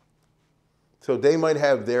 So they might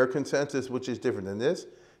have their consensus, which is different than this.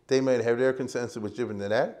 They might have their consensus, which is different than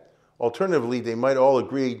that. Alternatively, they might all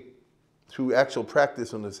agree through actual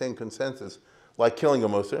practice on the same consensus, like killing a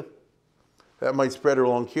Moser. That might spread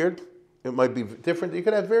along here. It might be different. You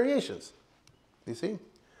could have variations. You see?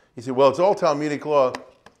 You say, well, it's all Talmudic law.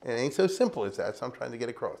 And it ain't so simple as that, so I'm trying to get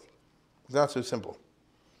across. It's not so simple.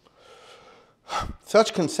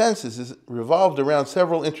 Such consensuses revolved around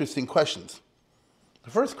several interesting questions. The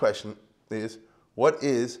first question is, what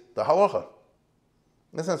is the halacha?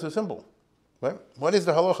 That's not so simple. Right? What is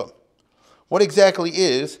the halacha? What exactly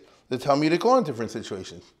is the Talmudic law in different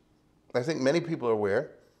situations? I think many people are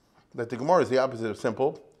aware that the Gemara is the opposite of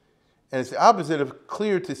simple, and it's the opposite of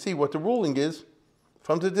clear to see what the ruling is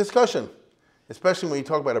from the discussion, especially when you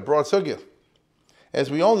talk about a broad sugya.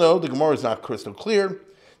 As we all know, the Gemara is not crystal clear.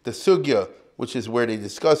 The sugya, which is where they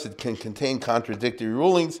discuss it, can contain contradictory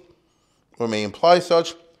rulings or may imply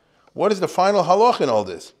such. What is the final halach in all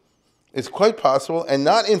this? It's quite possible and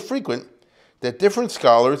not infrequent that different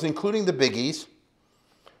scholars, including the biggies,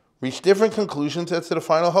 reach different conclusions as to the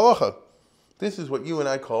final halacha. This is what you and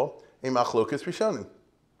I call a machlokas Rishonim.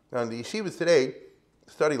 Now, in the yeshivas today,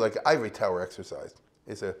 study like an ivory tower exercise.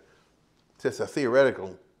 It's just a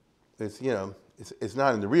theoretical. It's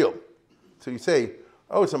not in the real. So you say,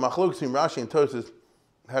 oh, it's a machlokas between Rashi and Tosas,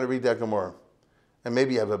 how to read that Gemara, and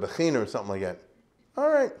maybe you have a bechina or something like that. All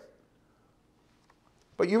right,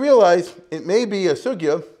 but you realize it may be a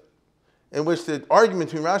sugya in which the argument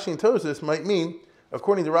between Rashi and Tosas might mean,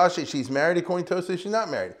 according to Rashi, she's married. According to Tosas, she's not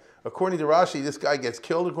married. According to Rashi, this guy gets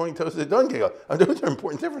killed. According to Tosas, it doesn't get killed. And those are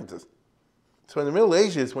important differences. So in the Middle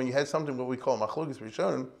Ages, when you had something what we call machlokas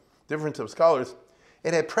rishonim, difference of scholars,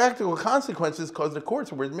 it had practical consequences because the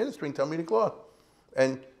courts were administering Talmudic law.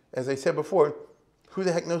 And as I said before, who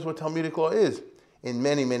the heck knows what Talmudic law is in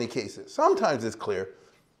many, many cases? Sometimes it's clear.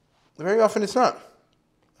 Very often it's not.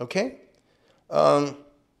 Okay? There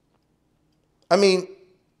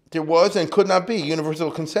was and could not be universal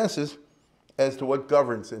consensus as to what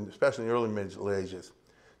governs, especially in the early Middle Ages.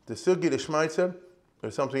 The Sugi, the Shmaitza,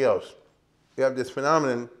 or something else. You have this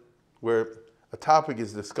phenomenon where a topic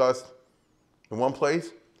is discussed in one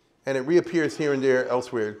place and it reappears here and there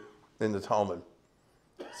elsewhere in the Talmud.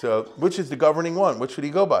 So, which is the governing one? Which should he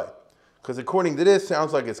go by? Because according to this, it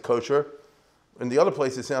sounds like it's kosher. In the other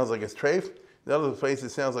place, it sounds like it's treif. In the other place, it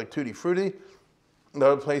sounds like tutti frutti. In the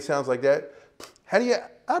other place, sounds like that. How do you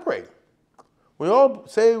operate? We all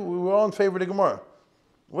say we're all in favor of the Gemara.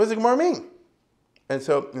 What does the Gemara mean? And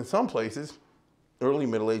so, in some places, early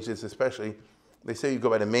Middle Ages especially, they say you go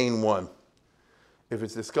by the main one. If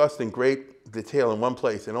it's discussed in great detail in one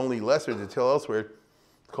place and only lesser detail elsewhere,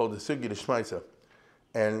 it's called the Sugi de Shmaitza.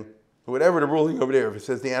 And whatever the ruling over there, if it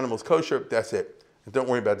says the animal's kosher, that's it. And don't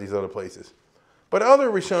worry about these other places. But other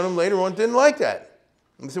Rishonim later on didn't like that.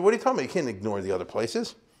 And they said, what are you talking about? You can't ignore the other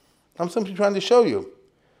places. I'm simply trying to show you.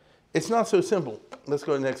 It's not so simple. Let's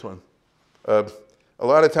go to the next one. A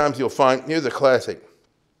lot of times you'll find, here's a classic.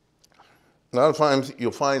 A lot of times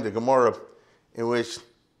you'll find a Gemara in which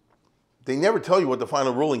they never tell you what the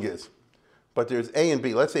final ruling is. But there's A and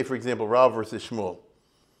B. Let's say, for example, Rav versus Shmuel.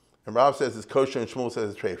 And Rav says it's kosher and Shmuel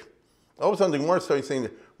says it's treif. All of a sudden the Gemara starts saying,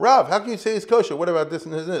 Rav, how can you say it's kosher? What about this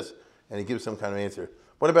and this and this? And he gives some kind of answer.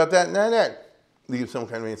 What about that and that and that? He gives some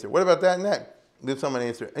kind of answer. What about that and that? He gives some kind of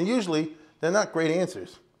answer. And usually they're not great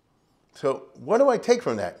answers. So what do I take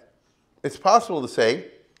from that? It's possible to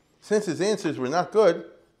say, since his answers were not good,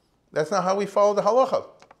 that's not how we follow the halacha.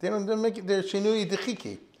 They don't make it, they're shinui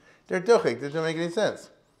dechiki. They're dochik, they don't make any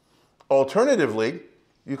sense. Alternatively,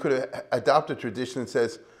 you could adopt a tradition that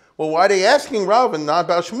says, well, why are they asking Rav and not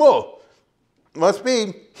about Shmuel? Must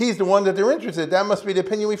be, he's the one that they're interested in. That must be the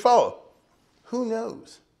opinion we follow. Who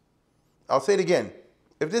knows? I'll say it again.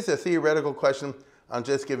 If this is a theoretical question, I'm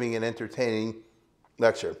just giving an entertaining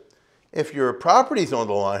lecture. If your property's on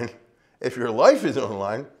the line, if your life is on the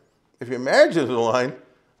line, if your marriage is on the line,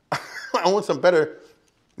 I want some better,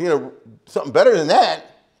 something better than that,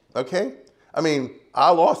 okay? I mean,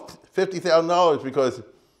 I lost $50,000 because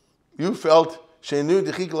you felt shenu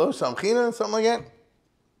dechiklo samchina, something like that.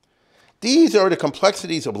 These are the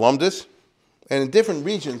complexities of lumdus, and in different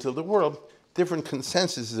regions of the world, different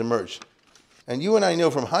consensuses emerge. And you and I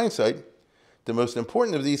know from hindsight, the most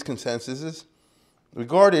important of these consensuses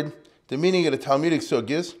regarded the meaning of the Talmudic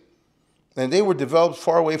sugyas, and they were developed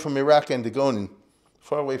far away from Iraq and Dagonin,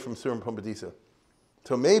 far away from Sur and Pumbedisa.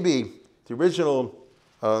 So maybe the original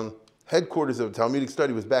headquarters of Talmudic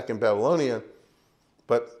study was back in Babylonia,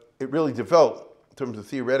 but it really developed in terms of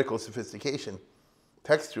theoretical sophistication,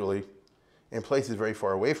 textually, in places very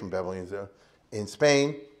far away from Babylonia, in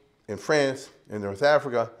Spain, in France, in North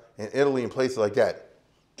Africa, in Italy, and places like that.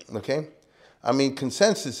 Okay? I mean,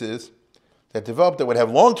 consensuses that developed that would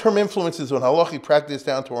have long-term influences on halachic practice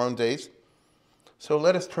down to our own days. So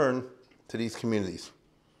let us turn to these communities.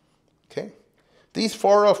 Okay? These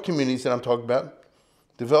far-off communities that I'm talking about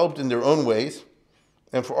developed in their own ways.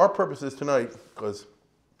 And for our purposes tonight, because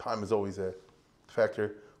time is always a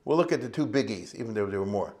factor, we'll look at the two biggies, even though there were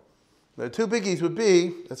more. The two biggies would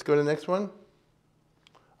be, let's go to the next one,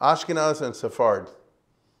 Ashkenaz and Sephard.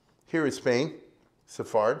 Here is Spain,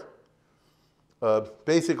 Sephard.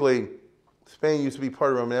 Basically, Spain used to be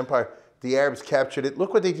part of the Roman Empire. The Arabs captured it.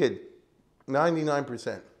 Look what they did,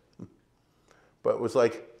 99%. But it was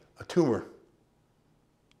like a tumor.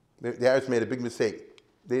 The Arabs made a big mistake.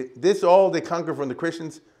 This all they conquered from the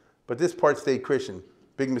Christians, but this part stayed Christian.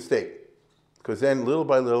 Big mistake. Because then, little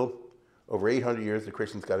by little, over 800 years, the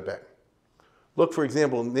Christians got it back. Look, for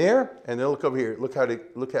example, there, and then look over here. Look how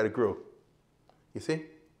it grew. You see?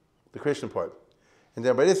 The Christian part. And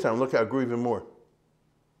then by this time, look how it grew even more.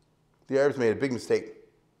 The Arabs made a big mistake.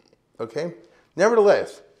 Okay?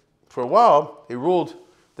 Nevertheless, for a while, they ruled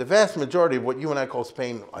the vast majority of what you and I call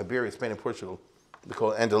Spain, Iberia, Spain and Portugal. They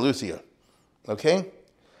call it Andalusia. Okay?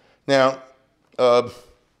 Now,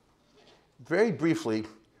 very briefly,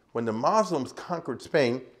 when the Muslims conquered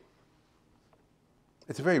Spain,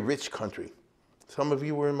 it's a very rich country. Some of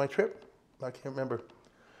you were in my trip. I can't remember.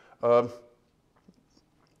 What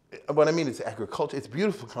I mean is agriculture. It's a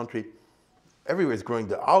beautiful country. Everywhere is growing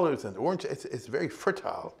the olives and the oranges. It's very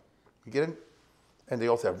fertile. You get it? And they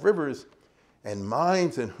also have rivers and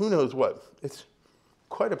mines and who knows what. It's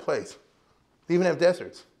quite a place. They even have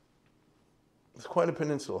deserts. It's quite a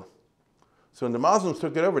peninsula. So when the Muslims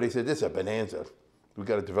took it over, they said, this is a bonanza. We've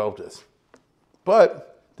got to develop this.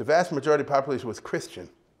 But the vast majority of the population was Christian.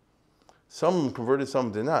 Some converted,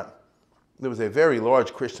 some did not. There was a very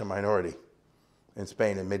large Christian minority in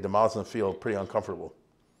Spain and made the Muslims feel pretty uncomfortable.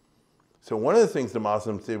 So one of the things the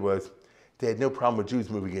Muslims did was they had no problem with Jews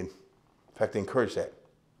moving in. In fact, they encouraged that.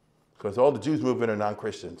 Because all the Jews moving are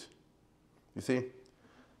non-Christians. You see?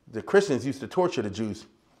 The Christians used to torture the Jews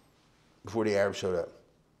before the Arabs showed up.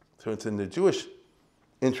 So it's in the Jewish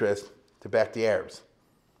interest to back the Arabs.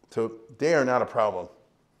 So they are not a problem.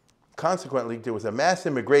 Consequently, there was a mass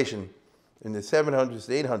immigration in the 700s,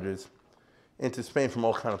 800s into Spain from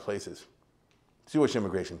all kinds of places. Jewish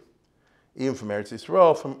immigration. Even from Eretz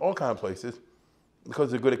Yisrael, from all kinds of places,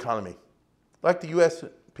 because of a good economy. Like the U.S.,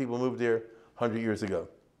 people moved there 100 years ago.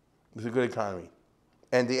 It's a good economy.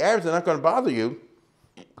 And the Arabs are not going to bother you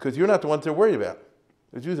because you're not the ones they're worried about.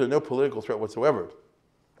 The Jews are no political threat whatsoever.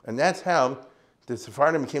 And that's how the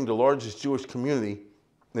Sephardim became the largest Jewish community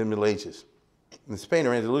in the Middle Ages. In Spain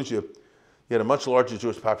or Andalusia, you had a much larger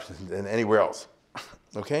Jewish population than anywhere else.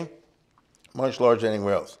 Okay? Much larger than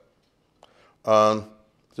anywhere else.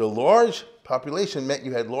 The large population meant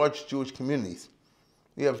you had large Jewish communities.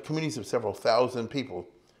 You have communities of several thousand people,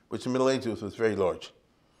 which in the Middle Ages was very large.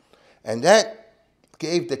 And that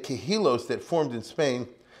gave the kehilos that formed in Spain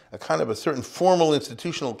a kind of a certain formal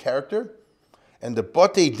institutional character. And the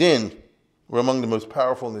Batei Din were among the most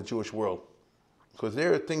powerful in the Jewish world. Because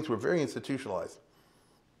there things were very institutionalized.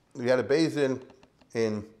 We had a Beis Din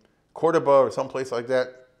in Cordoba or someplace like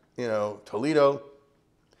that, Toledo.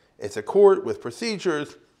 It's a court with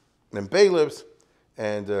procedures and bailiffs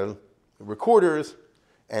and recorders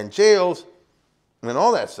and jails and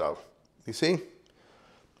all that stuff. You see?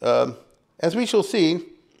 As we shall see,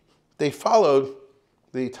 they followed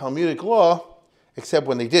the Talmudic law, except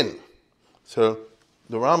when they didn't. So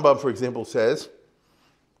the Rambam, for example, says,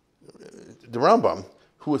 the Rambam,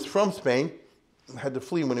 who was from Spain, had to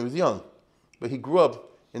flee when he was young. But he grew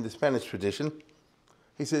up in the Spanish tradition.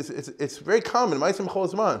 He says it's very common, Ma'asim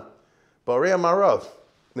Chol Zman, Ba'arei Marav,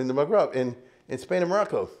 in the Maghreb, in Spain and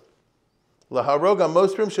Morocco. Laharoga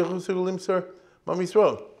Mosrim Shechusu Limsar Mam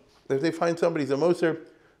Yisrael. If they find somebody's a Moser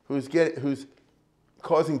who's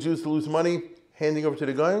causing Jews to lose money, handing over to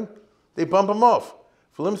the Goyim, they bump him off.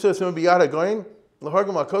 For Limsar Sim Biyada Goyim,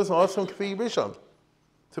 Lahargam Akos Awesome Kfi Rishon.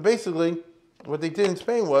 So basically, what they did in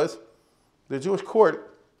Spain was the Jewish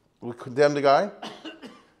court would condemn the guy,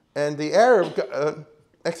 and the Arab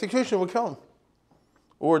executioner would kill him.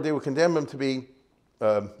 Or they would condemn him to be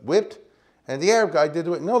whipped, and the Arab guy did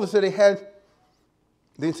it. Notice that they had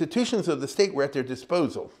the institutions of the state were at their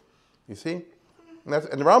disposal. You see? And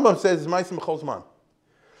the Rambam says, Ma'asim B'chol Zman.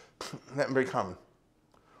 Not very common.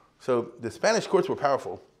 So the Spanish courts were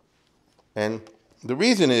powerful. And the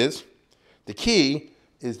reason is, the key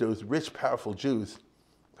is those rich, powerful Jews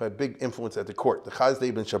who had big influence at the court, the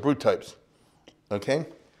Chazdeib and Shabrut types. Okay?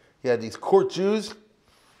 You had these court Jews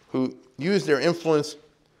who used their influence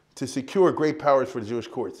to secure great powers for the Jewish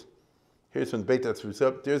courts. Here's from Beit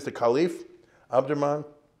HaTzvusah. There's the Caliph, Abdurrahman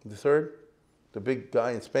III, the big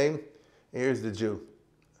guy in Spain. And here's the Jew,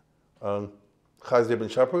 Chazdeib and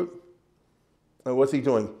Shabrut. And what's he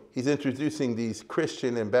doing? He's introducing these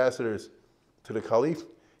Christian ambassadors to the Caliph.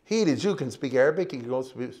 He, the Jew, can speak Arabic. He can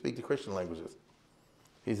also speak the Christian languages.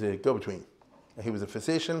 He's a go-between. And he was a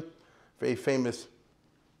physician, very famous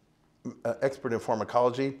expert in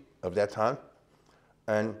pharmacology of that time.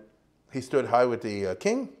 And he stood high with the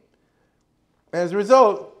king. And as a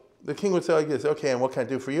result, the king would say like this, okay, and what can I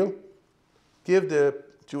do for you? Give the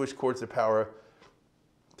Jewish courts the power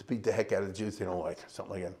to beat the heck out of the Jews they don't like,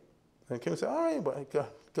 something like that. And the king would say, all right, well,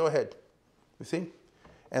 go ahead. You see?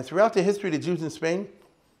 And throughout the history of the Jews in Spain,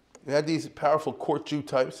 you had these powerful court Jew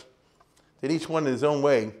types that each one in his own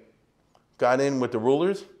way got in with the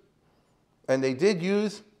rulers. And they did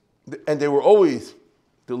use, and they were always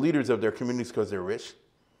the leaders of their communities because they're rich.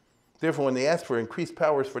 Therefore, when they asked for increased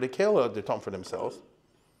powers for the Kehillah, they're talking for themselves.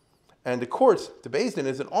 And the courts, the Beis Din,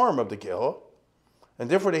 is an arm of the Kehillah. And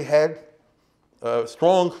therefore, they had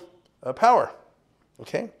strong power.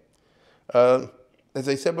 Okay? As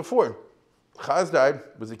I said before, Chazdai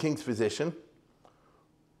was the king's physician,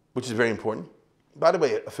 which is very important. By the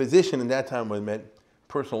way, a physician in that time was meant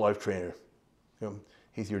personal life trainer.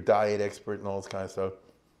 He's your diet expert and all this kind of stuff.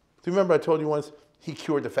 Do you remember I told you once he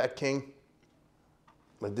cured the fat king?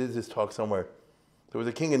 I did this talk somewhere. There was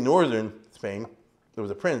a king in northern Spain. There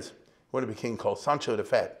was a prince. He wanted to be king called Sancho the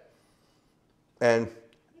Fat. And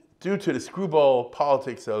due to the screwball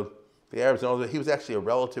politics of the Arabs and all that, he was actually a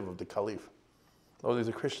relative of the Caliph. Oh, he's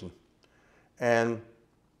a Christian. And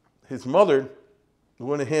his mother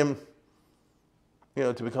wanted him,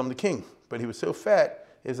 to become the king. But he was so fat,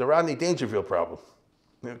 it was a Rodney Dangerfield problem.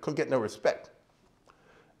 Couldn't get no respect.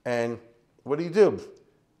 And what do you do?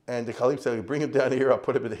 And the Caliph said, bring him down here, I'll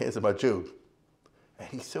put him in the hands of my Jew. And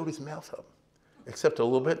he sewed his mouth up, except a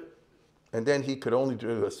little bit. And then he could only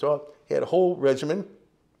do a straw. He had a whole regimen,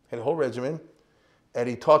 and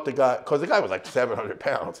he taught the guy, because the guy was like 700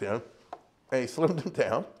 pounds, and he slimmed him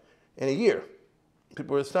down in a year.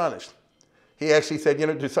 People were astonished. He actually said,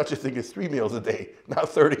 there's such a thing as 3 meals a day, not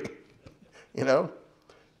 30,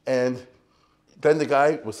 And then the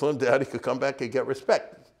guy was slimmed down, he could come back and get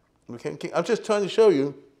respect. I'm just trying to show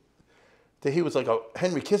you that he was like a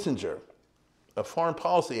Henry Kissinger, a foreign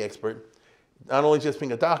policy expert, not only just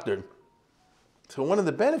being a doctor. So one of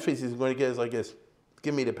the benefits he's going to get is like this,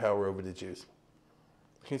 give me the power over the Jews.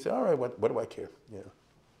 He said, all right, what do I care?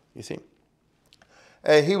 You see?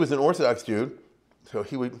 And he was an Orthodox Jew, so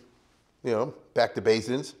he would, back the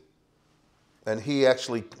Basins. And he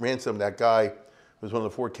actually ransomed that guy who was one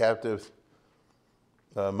of the 4 captives,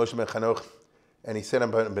 Moshe ben Chanoch, and he sent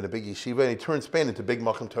him in a big yeshiva, and he turned Spain into big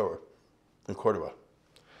Malcham Torah in Cordoba.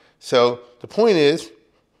 So the point is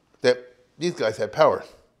that these guys had power.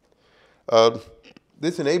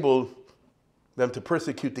 This enabled them to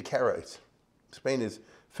persecute the Karaites. Spain is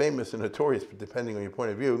famous and notorious, depending on your point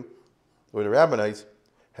of view, where the Rabbinites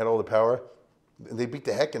had all the power. And they beat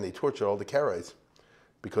the heck and they tortured all the Karaites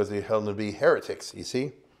because they held them to be heretics, you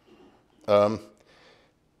see? Let's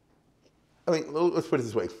put it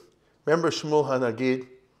this way. Remember Shmuel HaNagid,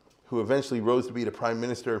 who eventually rose to be the prime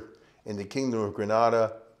minister in the kingdom of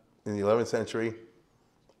Granada in the 11th century?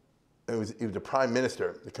 He was the prime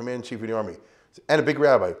minister, the commander-in-chief of the army, and a big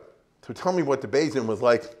rabbi. So tell me what the Basin was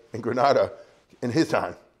like in Granada in his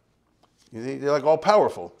time. They're like all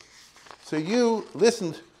powerful. So you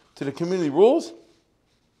listened to the community rules,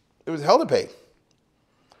 it was hell to pay.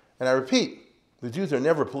 And I repeat, the Jews are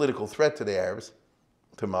never a political threat to the Arabs,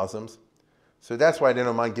 to Muslims. So that's why they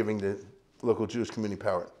don't mind giving the local Jewish community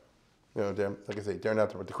power. Like I say, they're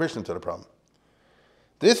not the Christians are the problem.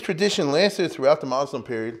 This tradition lasted throughout the Muslim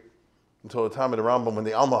period until the time of the Rambam when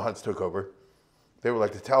the Almohads took over. They were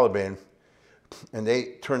like the Taliban, and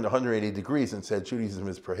they turned 180 degrees and said Judaism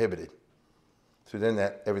is prohibited. So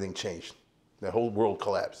then everything changed. The whole world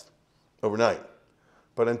collapsed overnight.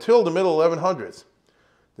 But until the middle 1100s,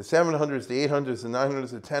 the 700s, the 800s, the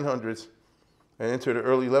 900s, the 1000s, and into the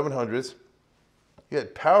early 1100s, you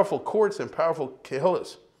had powerful courts and powerful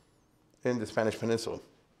kehillas in the Spanish Peninsula.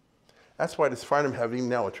 That's why the Sephardim have even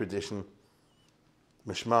now a tradition,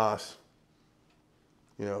 mishmas,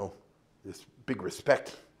 this big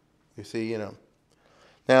respect, you see,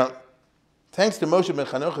 Now, thanks to Moshe ben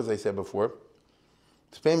Chanoch, as I said before,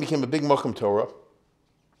 Spain became a big Malcham Torah.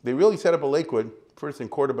 They really set up a Lakewood, first in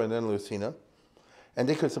Cordoba and then Lucena, and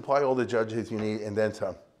they could supply all the judges you need and then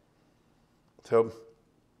some. So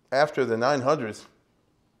after the 900s,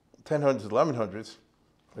 1000s, 1100s,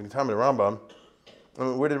 like the time of the Rambam,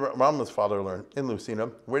 where did Rambam's father learn? In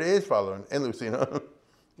Lucena. Where did his father learn? In Lucena.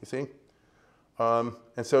 You see?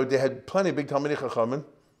 And so they had plenty of big Talmidei Chachamim.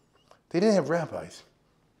 They didn't have rabbis.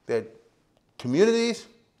 They had communities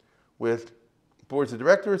with boards of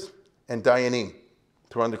directors and dayanim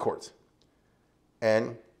to run the courts.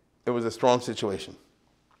 And it was a strong situation.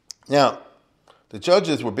 Now, the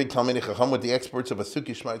judges were big Talmidei Chacham with the experts of a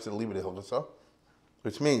Suki Shmaitz and Leib Hilchasa,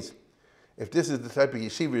 which means if this is the type of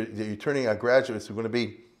yeshiva that you're turning out graduates who are going to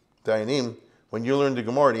be dayanim, when you learn the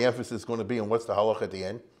Gemara, the emphasis is going to be on what's the halach at the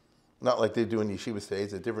end. Not like they do in yeshiva today,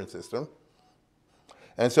 it's a different system.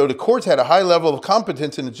 And so the courts had a high level of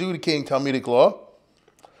competence in adjudicating Talmudic law,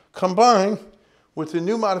 combined with the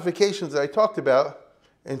new modifications that I talked about,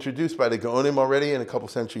 introduced by the Gaonim already in a couple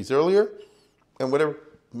centuries earlier, and whatever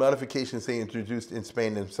modifications they introduced in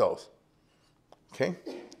Spain themselves. Okay?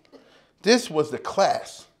 This was the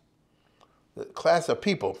class of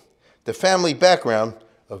people, the family background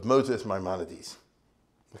of Moses Maimonides.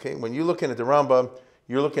 Okay? When you're looking at the Rambam,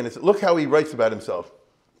 you're looking at, look how he writes about himself.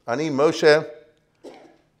 Ani Moshe,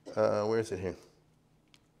 where is it here?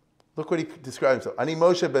 Look what he describes himself. Ani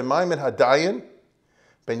Moshe ben Maimon Hadayan,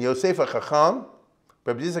 ben Yosef HaChacham,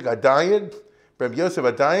 ben Yiztchak Hadayan, ben Yosef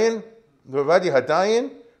Hadayan, ben Ovadia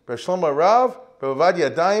Hadayan, ben Shlomo Rav, ben Ovadia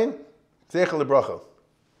Hadayan, Zecher Lebracha.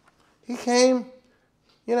 He came,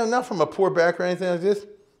 not from a poor background or anything like this.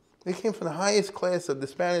 He came from the highest class of the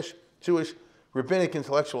Spanish, Jewish, rabbinic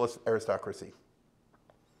intellectual aristocracy.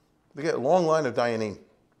 They get a long line of Dayanim,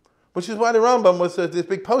 which is why the Rambam was this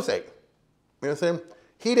big posek. You know what I'm saying?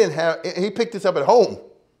 He picked this up at home.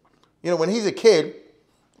 When he's a kid,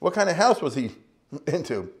 what kind of house was he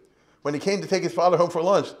into? When he came to take his father home for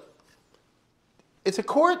lunch, it's a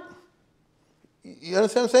court. You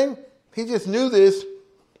understand what I'm saying? He just knew this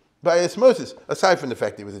by osmosis, aside from the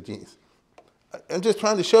fact he was a genius. I'm just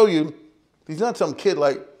trying to show you, he's not some kid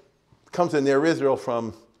like comes in there Israel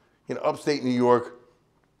from upstate New York.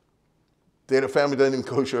 They had a family that didn't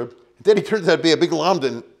kosher. Then he turns out to be a big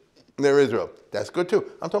lamdan in their Israel. That's good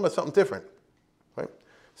too. I'm talking about something different. Right?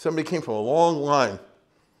 Somebody came from a long line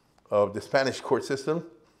of the Spanish court system,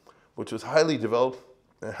 which was highly developed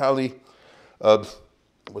and highly,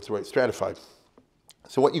 stratified.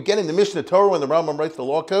 So what you get in the Mishnah Torah when the Rambam writes the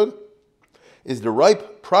law code is the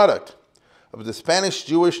ripe product of the Spanish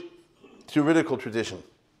Jewish juridical tradition.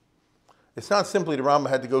 It's not simply the Rambam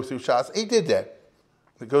had to go through Shas. He did that.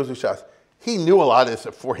 He goes through Shas. He knew a lot of this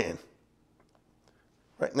beforehand.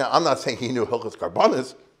 Right? Now, I'm not saying he knew Hilchos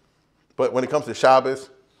Karbanos, but when it comes to Shabbos,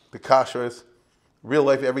 the Kashrus, real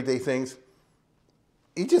life, everyday things,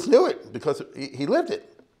 he just knew it because he lived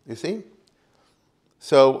it, you see?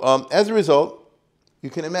 So as a result, you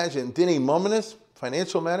can imagine Dini Mominus,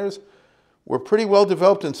 financial matters, were pretty well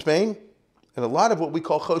developed in Spain, and a lot of what we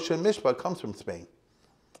call Choshen Mishpat comes from Spain.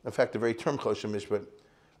 In fact, the very term Choshen Mishpat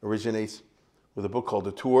originates with a book called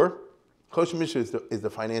The Tour. Choshen Mishpat is the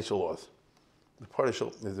financial laws. The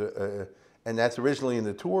partial is and that's originally in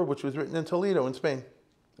the Tour, which was written in Toledo in Spain.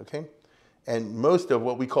 Okay? And most of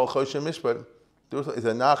what we call Choshen Mishpat is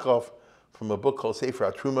a knockoff from a book called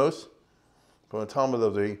Sefer HaTrumos, from a Talmud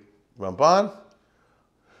of the Ramban,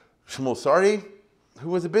 Shmuel Sardi, who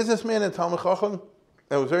was a businessman and Talmud Chacham,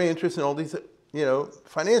 and was very interested in all these,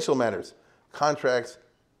 financial matters, contracts,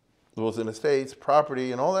 rules and estates,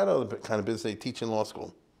 property, and all that other kind of business they teach in law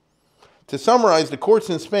school. To summarize, the courts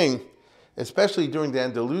in Spain, especially during the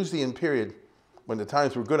Andalusian period, when the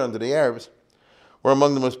times were good under the Arabs, were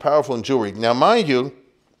among the most powerful in Jewry. Now, mind you,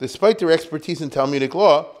 despite their expertise in Talmudic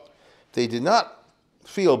law, they did not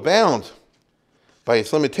feel bound by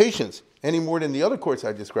its limitations any more than the other courts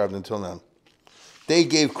I described until now. They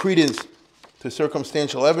gave credence to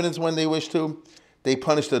circumstantial evidence when they wished to. They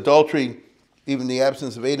punished adultery, even the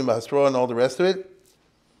absence of Edom Hasra and all the rest of it.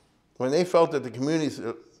 When they felt that the communities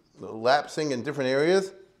lapsing in different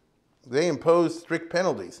areas, they imposed strict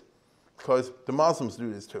penalties because the Muslims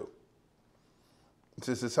do this too. It's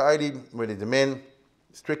a society where they demand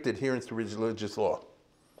strict adherence to religious law.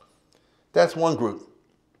 That's one group.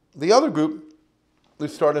 The other group, we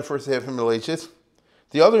started in the first half of the Middle Ages.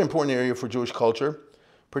 The other important area for Jewish culture,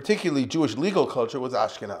 particularly Jewish legal culture, was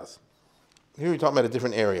Ashkenaz. Here we're talking about a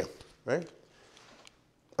different area, right?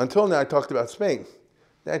 Until now, I talked about Spain.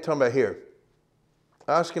 Now I'm talking about here.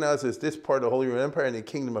 Ashkenaz is this part of the Holy Roman Empire and the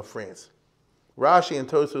Kingdom of France. Rashi and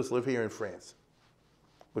Tosfos live here in France,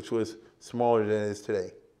 which was smaller than it is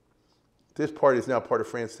today. This part is now part of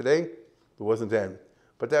France today. It wasn't then.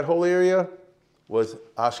 But that whole area was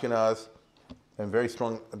Ashkenaz, and very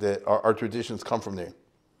strong. Our traditions come from there.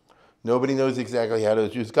 Nobody knows exactly how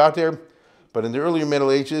those Jews got there, but in the earlier Middle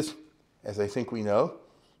Ages, as I think we know,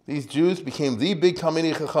 these Jews became the big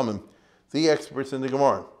Talmidei Chachamim, the experts in the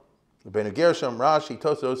Gemara. The Bnei Gershom, Rashi,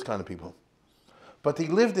 Tosfos, those kind of people. But they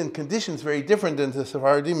lived in conditions very different than the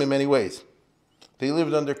Sephardim in many ways. They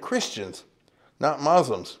lived under Christians, not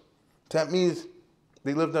Muslims. That means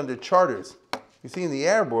they lived under charters. You see, in the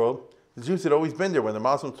Arab world, the Jews had always been there. When the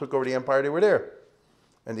Muslims took over the empire, they were there.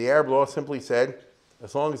 And the Arab law simply said,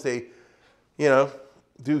 as long as they,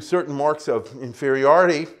 do certain marks of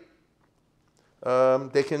inferiority,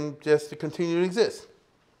 they can just continue to exist.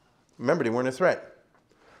 Remember, they weren't a threat.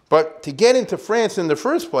 But to get into France in the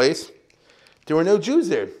first place, there were no Jews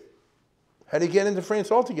there. How do you get into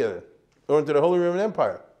France altogether? Or into the Holy Roman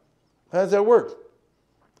Empire? How does that work?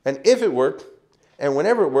 And if it worked, and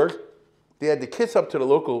whenever it worked, they had to kiss up to the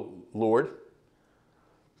local lord.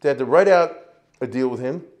 They had to write out a deal with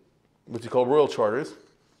him, which is called royal charters.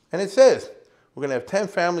 And it says, we're going to have 10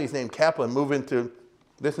 families named Kaplan move into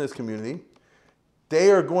this community.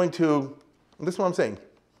 They are going to, this is what I'm saying,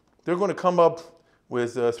 they're going to come up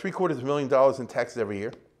with $750,000 in taxes every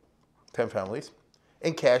year, 10 families,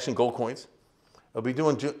 in cash and gold coins. They'll be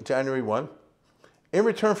doing January 1. In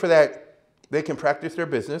return for that, they can practice their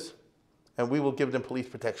business, and we will give them police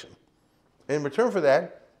protection. In return for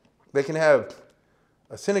that, they can have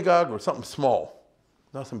a synagogue or something small,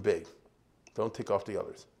 nothing big. Don't take off the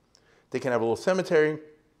others. They can have a little cemetery.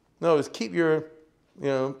 No, just keep your,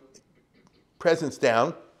 presence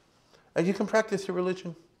down, and you can practice your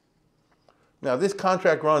religion. Now, this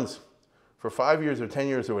contract runs for 5 years or 10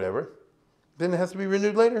 years or whatever. Then it has to be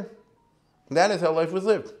renewed later. And that is how life was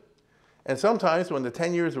lived. And sometimes when the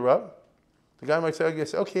 10 years are up, the guy might say,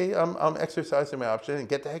 okay, I'm exercising my option and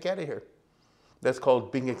get the heck out of here. That's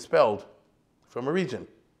called being expelled from a region.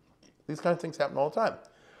 These kind of things happen all the time.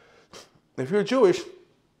 If you're Jewish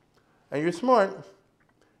and you're smart,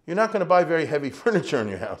 you're not going to buy very heavy furniture in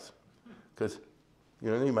your house because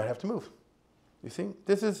you might have to move. You see,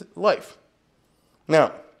 this is life.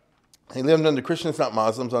 Now, he lived under Christians, not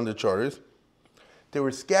Muslims, under charters. They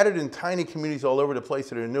were scattered in tiny communities all over the place.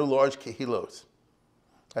 There are no large kehilos.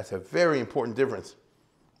 That's a very important difference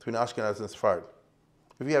between Ashkenaz and Sephardi.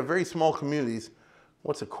 If you have very small communities,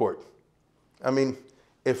 what's a court? I mean,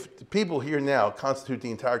 if the people here now constitute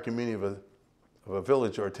the entire community of a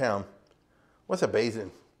village or a town, what's a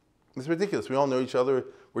basin? It's ridiculous. We all know each other.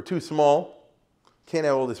 We're too small. Can't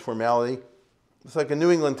have all this formality. It's like a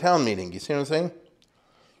New England town meeting. You see what I'm saying?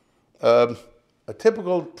 A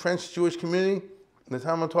typical French Jewish community, in the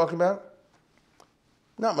town I'm talking about,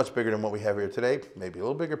 not much bigger than what we have here today. Maybe a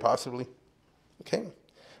little bigger, possibly. Okay?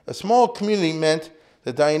 A small community meant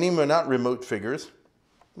the Dayanim are not remote figures.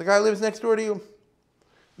 The guy lives next door to you.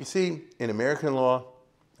 You see, in American law,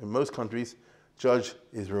 in most countries, judge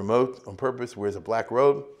is remote on purpose, wears a black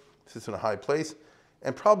robe, sits in a high place,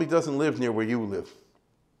 and probably doesn't live near where you live.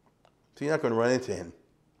 So you're not going to run into him.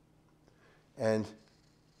 And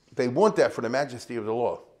they want that for the majesty of the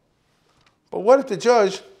law. But what if the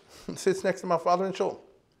judge sits next to my father in shul,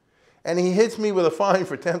 and he hits me with a fine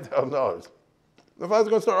for $10,000? The father's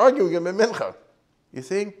going to start arguing with him at mincha. You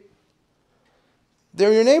see?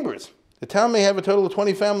 They're your neighbors. The town may have a total of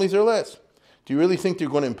 20 families or less. Do you really think they're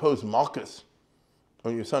going to impose malchus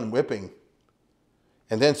on your son whipping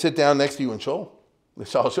and then sit down next to you in shul? The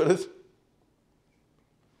shalshudas?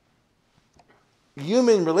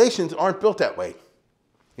 Human relations aren't built that way.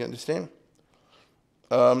 You understand?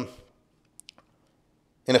 In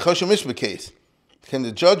a choshen mishpah case, can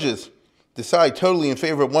the judges decide totally in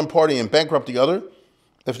favor of one party and bankrupt the other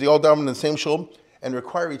if they all daven in the same shul and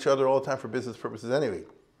require each other all the time for business purposes anyway?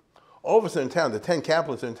 All of us in town, the 10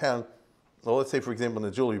 captains in town, well, let's say, for example, in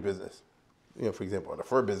the jewelry business, for example, in the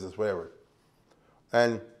fur business, whatever,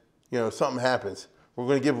 and, something happens. We're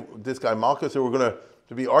going to give this guy malchus, or we're going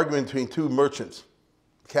to be arguing between two merchants,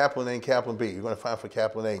 Kaplan A and Kaplan B. You're going to file for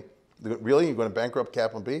Kaplan A. Really? You're going to bankrupt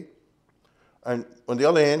Kaplan B? And on the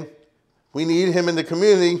other hand, we need him in the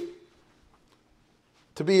community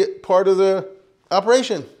to be part of the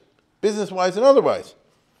operation, business-wise and otherwise.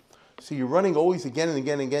 So you're running always again and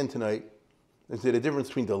again and again tonight into the difference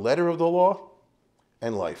between the letter of the law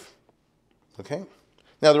and life. Okay?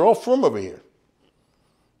 Now, they're all from over here.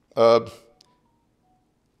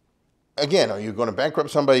 Again, are you going to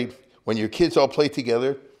bankrupt somebody when your kids all play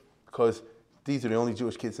together? Because these are the only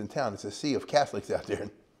Jewish kids in town. It's a sea of Catholics out there.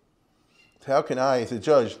 So how can I, as a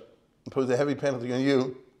judge, impose a heavy penalty on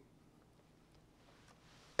you,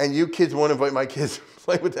 and you kids won't invite my kids to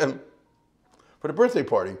play with them for the birthday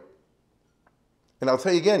party? And I'll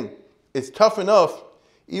tell you again, it's tough enough,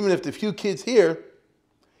 even if the few kids here,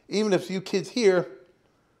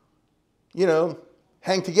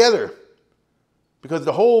 hang together. Because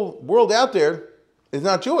the whole world out there is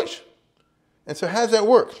not Jewish. And so how does that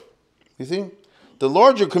work? You see? The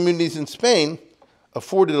larger communities in Spain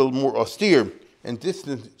afforded a more austere and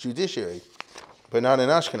distant judiciary, but not in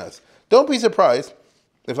Ashkenaz. Don't be surprised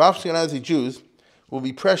if Ashkenazi Jews will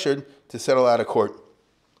be pressured to settle out of court,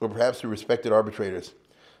 or perhaps through respected arbitrators,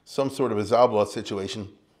 some sort of a Zabla situation,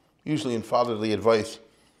 usually in fatherly advice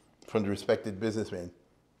from the respected businessman.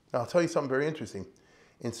 Now, I'll tell you something very interesting.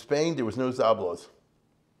 In Spain, there was no Zablas.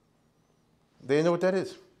 They didn't know what that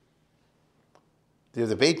is.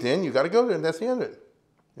 There's a Beit Din, you got to go there, and that's the end of it.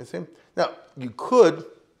 You see? Now, you could,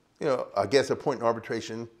 I guess, appoint an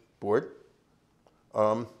arbitration board,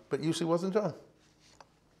 but usually wasn't done.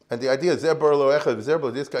 And the idea is,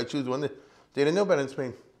 this guy chooses one, they didn't know about it in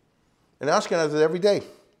Spain. In Ashkenaz, it's every day.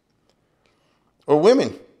 Or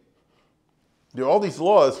women. There are all these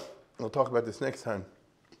laws, and we'll talk about this next time,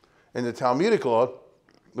 in the Talmudic law,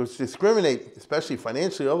 which discriminate, especially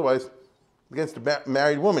financially, otherwise, against a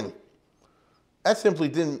married woman. That simply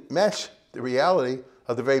didn't match the reality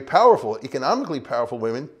of the very powerful, economically powerful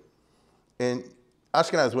women in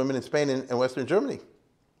Ashkenaz women in Spain and Western Germany,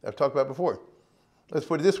 I've talked about before. let's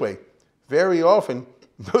put it this way. Very often,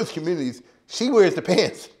 those communities, she wears the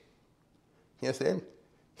pants. You understand?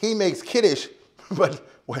 He makes kiddush, but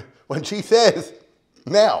when she says,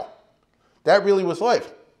 now, that really was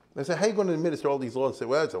life. They say, how are you going to administer all these laws and say,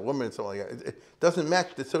 well, it's a woman and something like that? It doesn't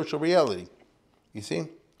match the social reality. You see?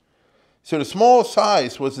 So the small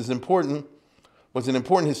size was an important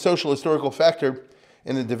social historical factor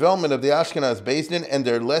in the development of the Ashkenaz Beis Din and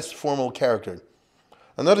their less formal character.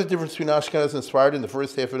 Another difference between Ashkenaz and Sephardim in the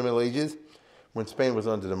first half of the Middle Ages, when Spain was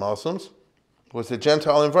under the Muslims, was the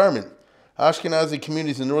Gentile environment. Ashkenazi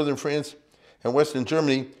communities in northern France and western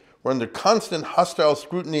Germany were under constant hostile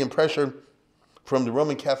scrutiny and pressure from the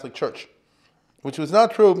Roman Catholic Church, which was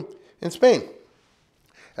not true in Spain.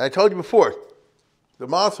 And I told you before, the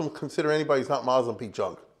Muslims consider anybody who's not Muslim Pete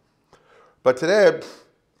junk. But today,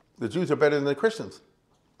 the Jews are better than the Christians.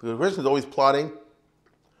 The Christians are always plotting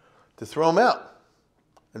to throw them out.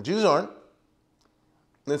 And Jews aren't.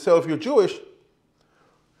 And so if you're Jewish,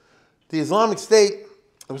 the Islamic State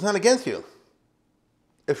was not against you.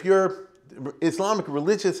 If your Islamic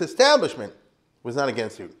religious establishment was not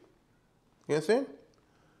against you. You understand?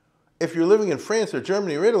 If you're living in France or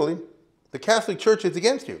Germany or Italy, the Catholic Church is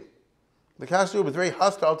against you. The Catholic Church was very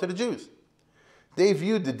hostile to the Jews. They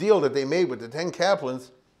viewed the deal that they made with the 10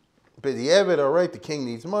 Kaplans, but the Evid, all right, the king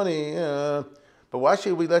needs money, but why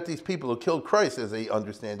should we let these people who killed Christ, as they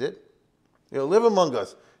understand it, live among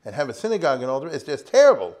us and have a synagogue and all that? It's just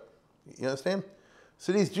terrible. You understand?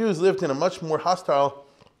 So these Jews lived in a much more hostile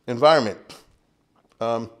environment.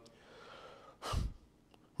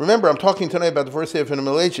 Remember, I'm talking tonight about the first half of the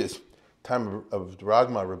Middle Ages, time of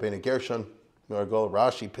Ragma, Rabbeinu Gershon, Margol,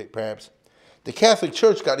 Rashi, perhaps. The Catholic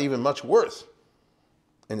Church got even much worse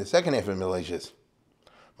in the second half of the Middle Ages.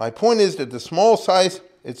 My point is that the small size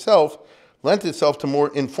itself lent itself to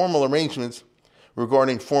more informal arrangements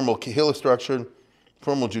regarding formal Kehillah structure,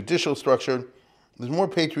 formal judicial structure. It was more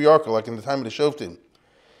patriarchal, like in the time of the Shoftim.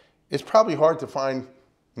 It's probably hard to find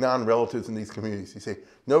non-relatives in these communities. You say,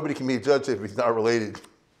 nobody can be a judge if he's not related.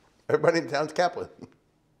 Everybody in town's Kaplan.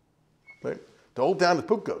 Right? The whole town is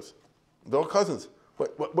poop goes. They're all cousins.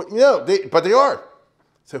 But they are.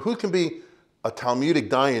 So who can be a Talmudic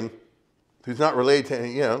Dayan who's not related to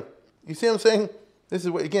any, You see what I'm saying? This is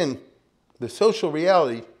what, again, the social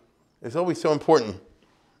reality is always so important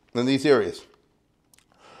in these areas.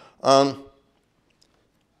 I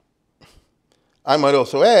might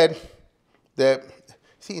also add that,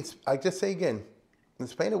 I just say again, in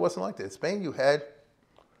Spain it wasn't like that. In Spain you had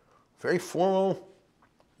very formal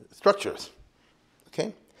structures,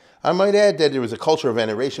 okay? I might add that there was a culture of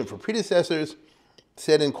veneration for predecessors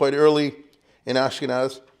set in quite early in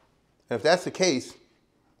Ashkenaz. And if that's the case,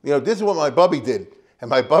 this is what my bubby did. And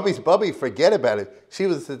my bubby's bubby, forget about it. She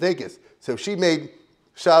was a tzedekis. So if she made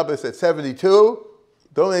Shabbos at 72,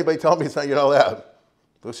 don't anybody tell me you're not allowed.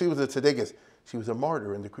 So she was a tzedekis. She was a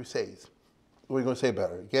martyr in the Crusades. What are you going to say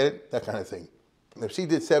about her? Get it? That kind of thing. And if she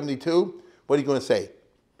did 72, what are you going to say?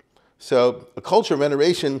 So a culture of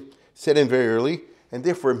veneration set in very early, and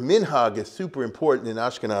therefore minhag is super important in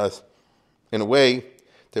Ashkenaz in a way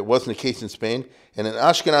that wasn't the case in Spain. And an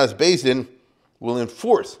Ashkenaz Beis Din will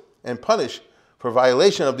enforce and punish for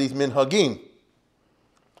violation of these minhagim.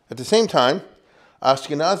 At the same time,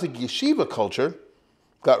 Ashkenazic yeshiva culture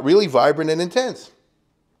got really vibrant and intense.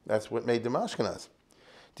 That's what made them Ashkenaz.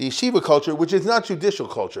 The yeshiva culture, which is not judicial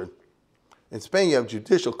culture. In Spain, you have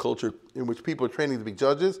judicial culture in which people are training to be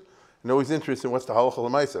judges and always interested in what's the halacha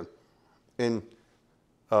l'maisa. In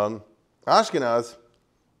Ashkenaz,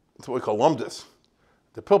 it's what we call lumdus,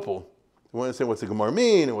 the pilpul. You want to say what's the Gemara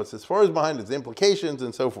mean and what's the Sfaras behind its implications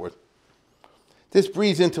and so forth. This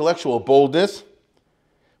breeds intellectual boldness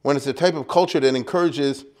when it's a type of culture that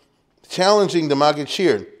encourages challenging the Maggid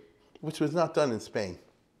Shir, which was not done in Spain.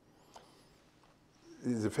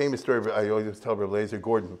 There's a famous story I always tell about Elazar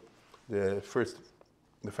Gordon, the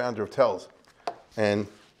founder of Telz.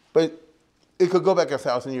 But it could go back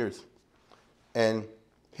 1,000 years. And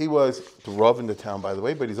he was the Rav in the town, by the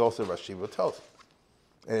way, but he's also Rosh Yeshiva of Telz.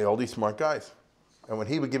 And all these smart guys. And when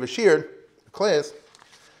he would give a shir, a class,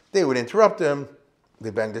 they would interrupt him. They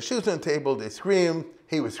bang their shoes on the table. They scream.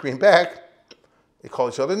 He would scream back. They call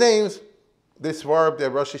each other names. This Svarb, that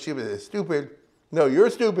Rosh Yeshiva is stupid. No, you're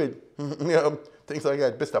stupid. Things like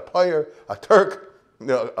that. Bist a pyre, a Turk,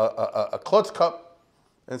 a klutz cup,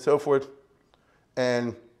 and so forth.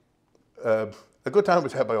 And a good time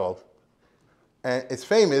was had by all. And it's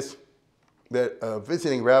famous that a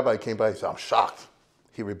visiting rabbi came by and said, I'm shocked.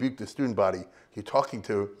 He rebuked the student body. You're talking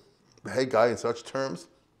to the head guy in such terms?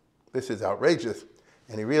 This is outrageous.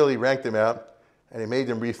 And he really ranked them out, and he made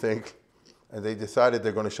them rethink, and they decided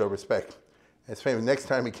they're going to show respect. It's famous. Next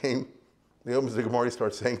time he came, he opens the Gemara, he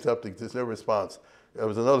starts saying something. There's no response. There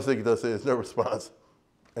was another thing he does say, there's no response.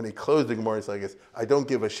 And he closed the Gemara, so I guess, I don't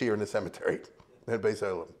give a shear in the cemetery.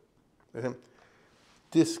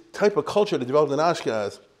 This type of culture that developed in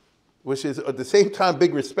Ashkenaz, which is at the same time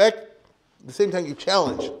big respect, at the same time you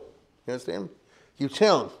challenge. You understand? You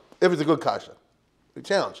challenge. If it's a good kasha. You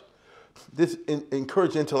challenge. This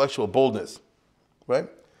encouraged intellectual boldness. Right?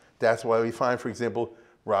 That's why we find, for example,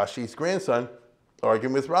 Rashi's grandson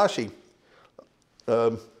arguing with Rashi.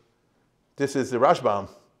 This is the Rashbam.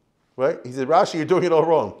 Right? He said, Rashi, you're doing it all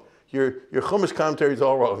wrong. Your Chumash commentary is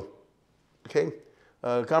all wrong. Okay?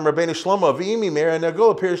 My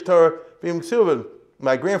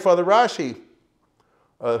grandfather Rashi,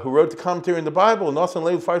 who wrote the commentary in the Bible,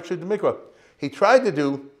 Leib, he tried to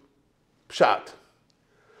do pshat.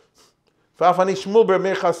 But I, his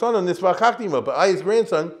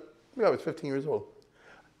grandson, I was 15 years old.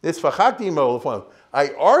 I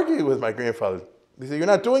argued with my grandfather. He said, you're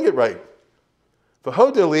not doing it right.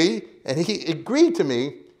 And he agreed to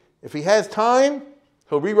me, if he has time,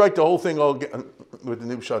 he'll rewrite the whole thing all with the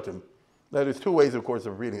new pshatim. Now, there's two ways, of course,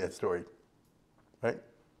 of reading that story, right?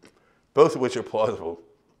 Both of which are plausible.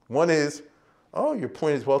 One is, oh, your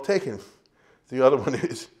point is well taken. The other one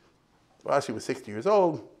is, Rashi was 60 years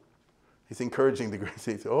old. He's encouraging the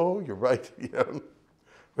grandson. He said, oh, you're right,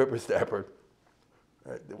 whippersnapper.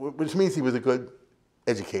 Right? Which means he was a good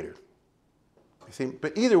educator. You see?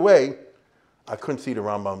 But either way, I couldn't see the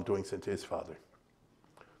Rambam doing so to his father.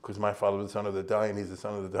 Because my father was the son of the dying, he's the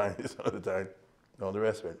son of the dying, he's the son of the dying, and all the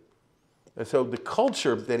rest of it. And so the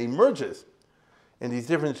culture that emerges in these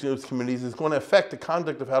different Jewish communities is going to affect the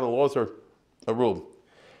conduct of how the laws are ruled.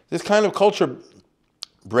 This kind of culture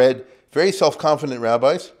bred very self-confident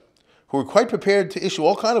rabbis who were quite prepared to issue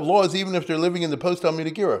all kinds of laws even if they're living in the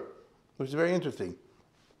post-Talmudic era, which is very interesting.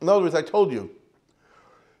 In other words, I told you,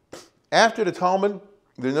 after the Talmud,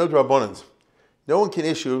 there are no drabbanans. No one can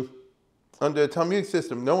issue, under the Talmudic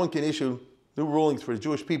system, no one can issue new rulings for the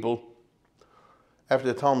Jewish people after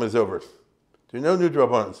the Talmud is over. There are no new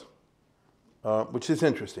drabbanans, which is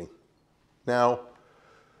interesting. Now,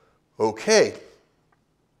 okay,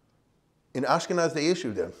 in Ashkenaz they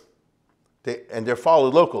issue them, and they're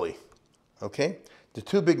followed locally. Okay, the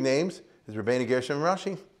two big names is Rabbeinu Gershom and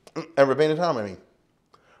Rashi, and Rabbeinu Tam.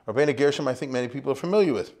 Rabbeinu Gershom, I think many people are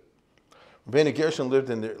familiar with. Rabbeinu Gershom lived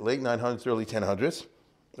in the late 900s, early 1000s.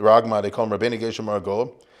 Ragma, they call him Rabbeinu Gershom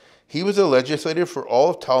Margola. He was a legislator for all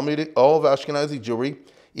of Ashkenazi Jewry,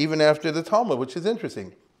 even after the Talmud, which is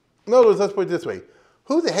interesting. In other words, let's put it this way.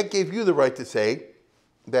 Who the heck gave you the right to say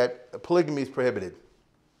that polygamy is prohibited?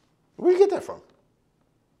 Where do you get that from?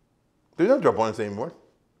 There's no drabbanans anymore.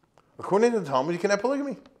 According to the Talmud, you can have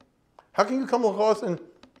polygamy. How can you come across and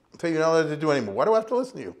say you're not allowed to do anymore? Why do I have to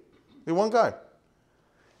listen to you? You're one guy.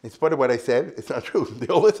 In spite of what I said, it's not true. They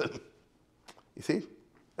all listen. You see?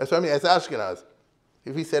 That's what I mean. That's Ashkenaz.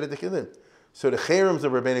 If he said it, they can live. So the cherems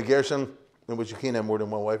of Rabbeinu Gershom, in which you can't have more than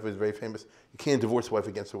one wife, is very famous. You can't divorce a wife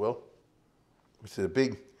against her will, which is a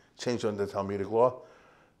big change under the Talmudic law.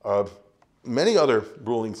 Many other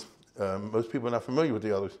rulings, most people are not familiar with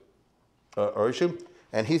the others, are issued.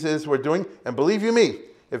 And he says we're doing, and believe you me,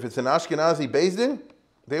 if it's an Ashkenazi Beis Din,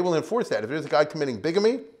 they will enforce that. If there's a guy committing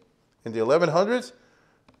bigamy in the 1100s,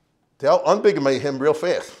 they'll unbigamy him real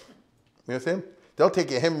fast. You understand? They'll take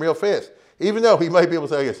him real fast. Even though he might be able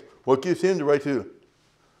to say, I guess, what gives him the right to?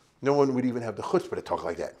 No one would even have the chutzpah to talk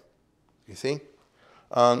like that. You see?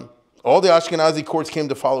 All the Ashkenazi courts came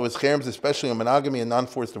to follow his cherems, especially on monogamy and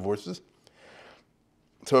non-forced divorces.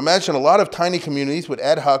 So imagine a lot of tiny communities with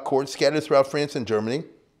ad hoc courts scattered throughout France and Germany,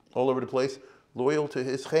 all over the place, loyal to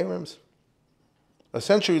his cherems. A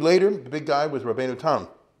century later, the big guy was Rabbeinu Tam,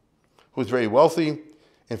 who was very wealthy,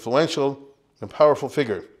 influential, and powerful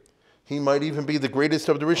figure. He might even be the greatest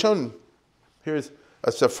of the Rishonim. Here's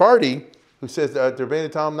a Sephardi who says that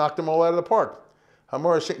Rabbeinu Tam knocked them all out of the park.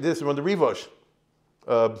 This is from the Rivosh.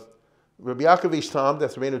 Rabbi Yaakov Tam,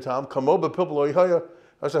 that's Rabbeinu Tam, Kamo b'pilpul hoya.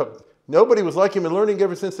 Nobody was like him in learning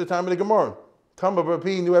ever since the time of the Gemara. Tam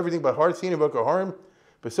B'Rapi knew everything about heart, seeing about Kaharim,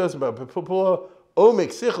 but says about Pipula, Omek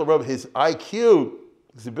Sichel, his IQ,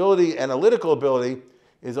 his ability, analytical ability,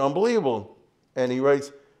 is unbelievable. And he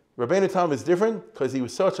writes, Rabbeinu Tam is different because he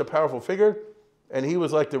was such a powerful figure, and he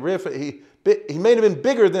was like the Rif. He may have been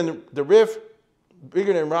bigger than the Rif,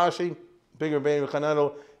 bigger than Rashi, bigger than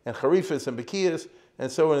Chananel, and Harifas and Bekiyas,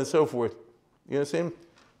 and so on and so forth. You know what I'm saying?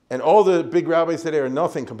 And all the big rabbis today are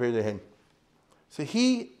nothing compared to him. So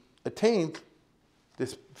he attained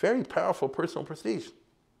this very powerful personal prestige.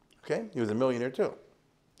 Okay? He was a millionaire too.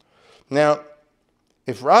 Now,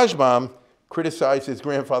 if Rashbam criticized his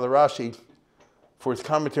grandfather Rashi for his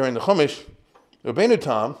commentary on the Chumash, Rabbeinu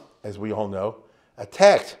Tam, as we all know,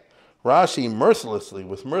 attacked Rashi mercilessly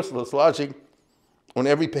with merciless logic on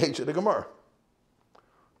every page of the Gemara.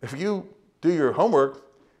 If you do your homework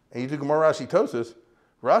and you do Gemara Rashi Tosas,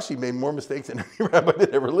 Rashi made more mistakes than any rabbi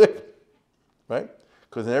that ever lived, right?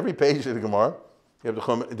 Because in every page of the Gemara, you have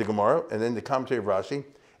the Gemara and then the commentary of Rashi,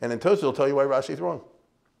 and then Tosas will tell you why Rashi is wrong.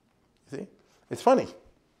 You see? It's funny.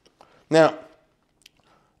 Now,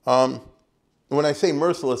 when I say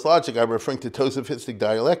merciless logic, I'm referring to Tosafistic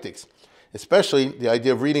dialectics, especially the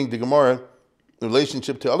idea of reading the Gemara in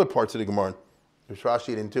relationship to other parts of the Gemara, which Rashi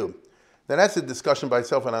didn't do. Now, that's a discussion by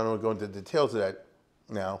itself, and I don't want to go into the details of that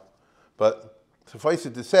now, but suffice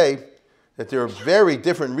it to say that there are very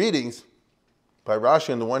different readings by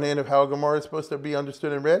Rashi on the one hand of how a Gemara is supposed to be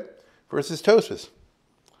understood and read versus Tosfos.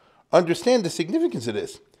 Understand the significance of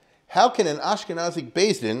this. How can an Ashkenazic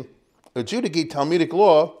Beis Din adjudicate Talmudic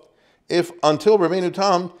law if until Rabbeinu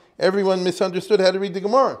Tam, everyone misunderstood how to read the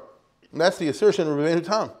Gemara? And that's the assertion of Rabbeinu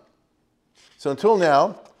Tam. So until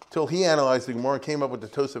now, till he analyzed the Gemara and came up with the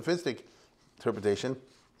Tosafistic interpretation,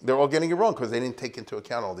 they're all getting it wrong because they didn't take into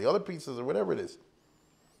account all the other pieces or whatever it is.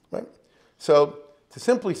 Right? So to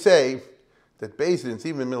simply say that Beis Dins,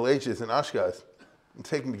 even in the Middle Ages and Ashkenaz,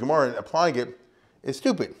 taking the Gemara and applying it is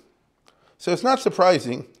stupid. So it's not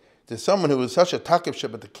surprising that someone who was such a takif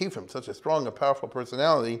shebetakifim, such a strong and powerful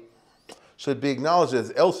personality, should be acknowledged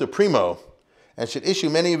as El Supremo and should issue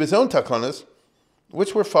many of his own takanas,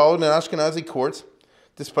 which were followed in Ashkenazi courts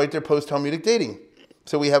despite their post-Talmudic dating.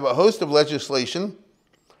 So we have a host of legislation,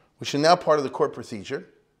 which is now part of the court procedure,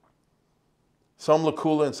 some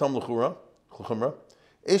lakula and some l'chumra,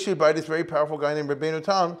 issued by this very powerful guy named Rabbeinu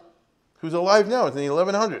Tam, who's alive now, it's in the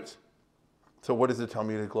 1100s. So what is the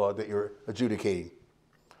Talmudic law that you're adjudicating?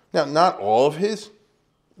 Now, not all of his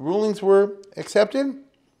rulings were accepted.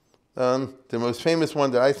 The most famous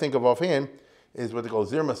one that I think of offhand is what they call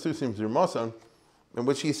Zir Masusim Zir Masan, in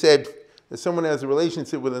which he said that someone has a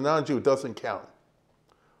relationship with a non-Jew, it doesn't count.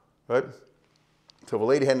 Right? So if a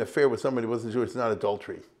lady had an affair with somebody who wasn't Jewish, it's not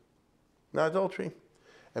adultery. Not adultery.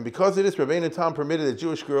 And because of this, Rabbeinu Tam permitted a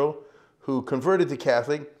Jewish girl who converted to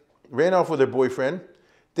Catholic, ran off with her boyfriend,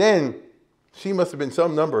 then she must have been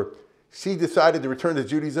some number. She decided to return to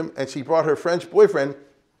Judaism, and she brought her French boyfriend,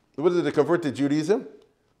 who wanted to convert to Judaism,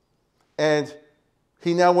 and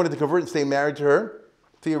he now wanted to convert and stay married to her.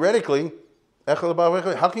 Theoretically,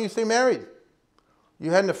 how can you stay married?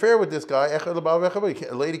 You had an affair with this guy.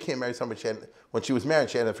 A lady can't marry somebody when she was married,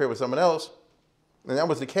 she had an affair with someone else, and that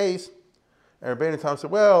was the case. And Rabbeinu Tam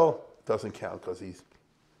said, well, it doesn't count because he's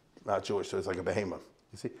not Jewish, so it's like a behemoth.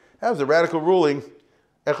 You see, that was a radical ruling,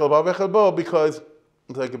 because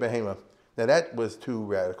it's like a behemoth. Now that was too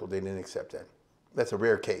radical. They didn't accept that. That's a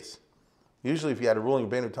rare case. Usually if you had a ruling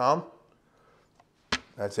of Rabbeinu Tam,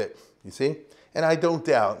 that's it. You see? And I don't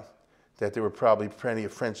doubt that there were probably plenty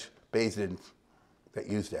of French Beis Din that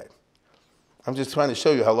used that. I'm just trying to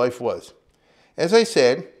show you how life was. As I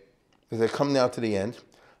said, as I come now to the end,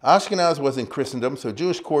 Ashkenaz was in Christendom, so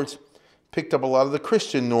Jewish courts picked up a lot of the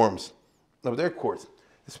Christian norms of their courts,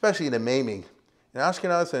 especially the maiming. In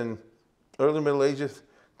Ashkenaz and early Middle Ages,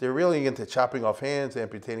 they're really into chopping off hands,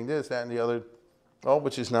 amputating this, that, and the other, all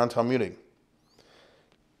which is non-Talmudic.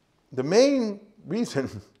 The main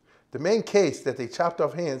reason, the main case that they chopped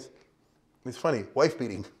off hands is funny, wife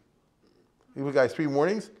beating. You guys 3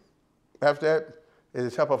 warnings. After that, they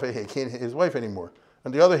chop off, he can't hit his wife anymore.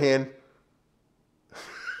 On the other hand,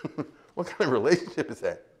 what kind of relationship is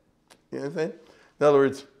that? You know what I'm saying? In other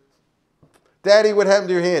words, Daddy, what happened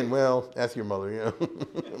to your hand? Well, ask your mother, you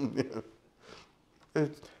know.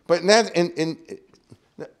 But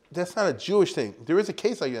that's not a Jewish thing. There is a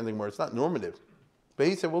case like that anymore. It's not normative. But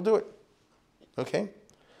he said, we'll do it. Okay?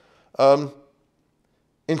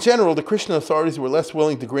 In general, the Christian authorities were less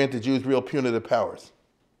willing to grant the Jews real punitive powers.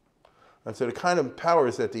 And so the kind of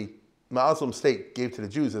powers that the Muslim state gave to the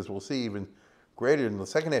Jews, as we'll see, even greater in the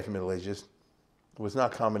second half of the Middle Ages, was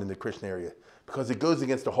not common in the Christian area. Because it goes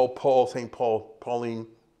against the whole Pauline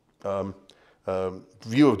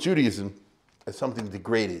view of Judaism as something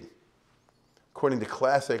degraded. According to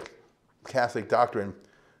classic Catholic doctrine,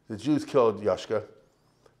 the Jews killed Yiztchak.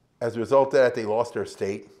 As a result of that, they lost their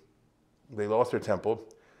state. They lost their temple.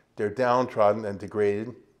 They're downtrodden and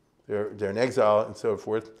degraded. They're in exile and so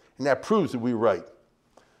forth. And that proves that we were right.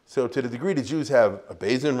 So to the degree the Jews have a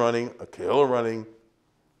Beis Din running, a Kehillah running,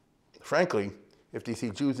 frankly, if they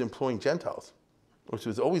see Jews employing Gentiles, which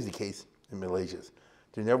was always the case in the Middle Ages,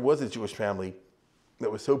 there never was a Jewish family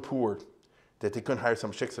that was so poor that they couldn't hire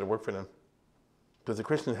some shiksa to work for them. Because the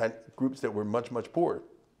Christians had groups that were much, much poorer.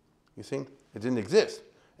 You see? It didn't exist.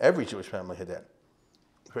 Every Jewish family had that.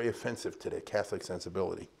 very offensive to the Catholic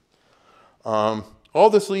sensibility. All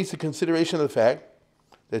this leads to consideration of the fact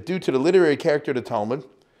that due to the literary character of the Talmud,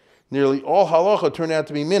 nearly all halacha turned out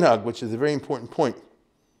to be minhag, which is a very important point.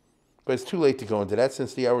 But it's too late to go into that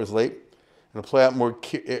since the hour is late. And I'll play out more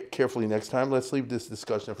carefully next time. Let's leave this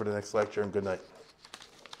discussion for the next lecture, and good night.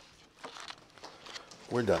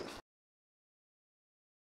 We're done.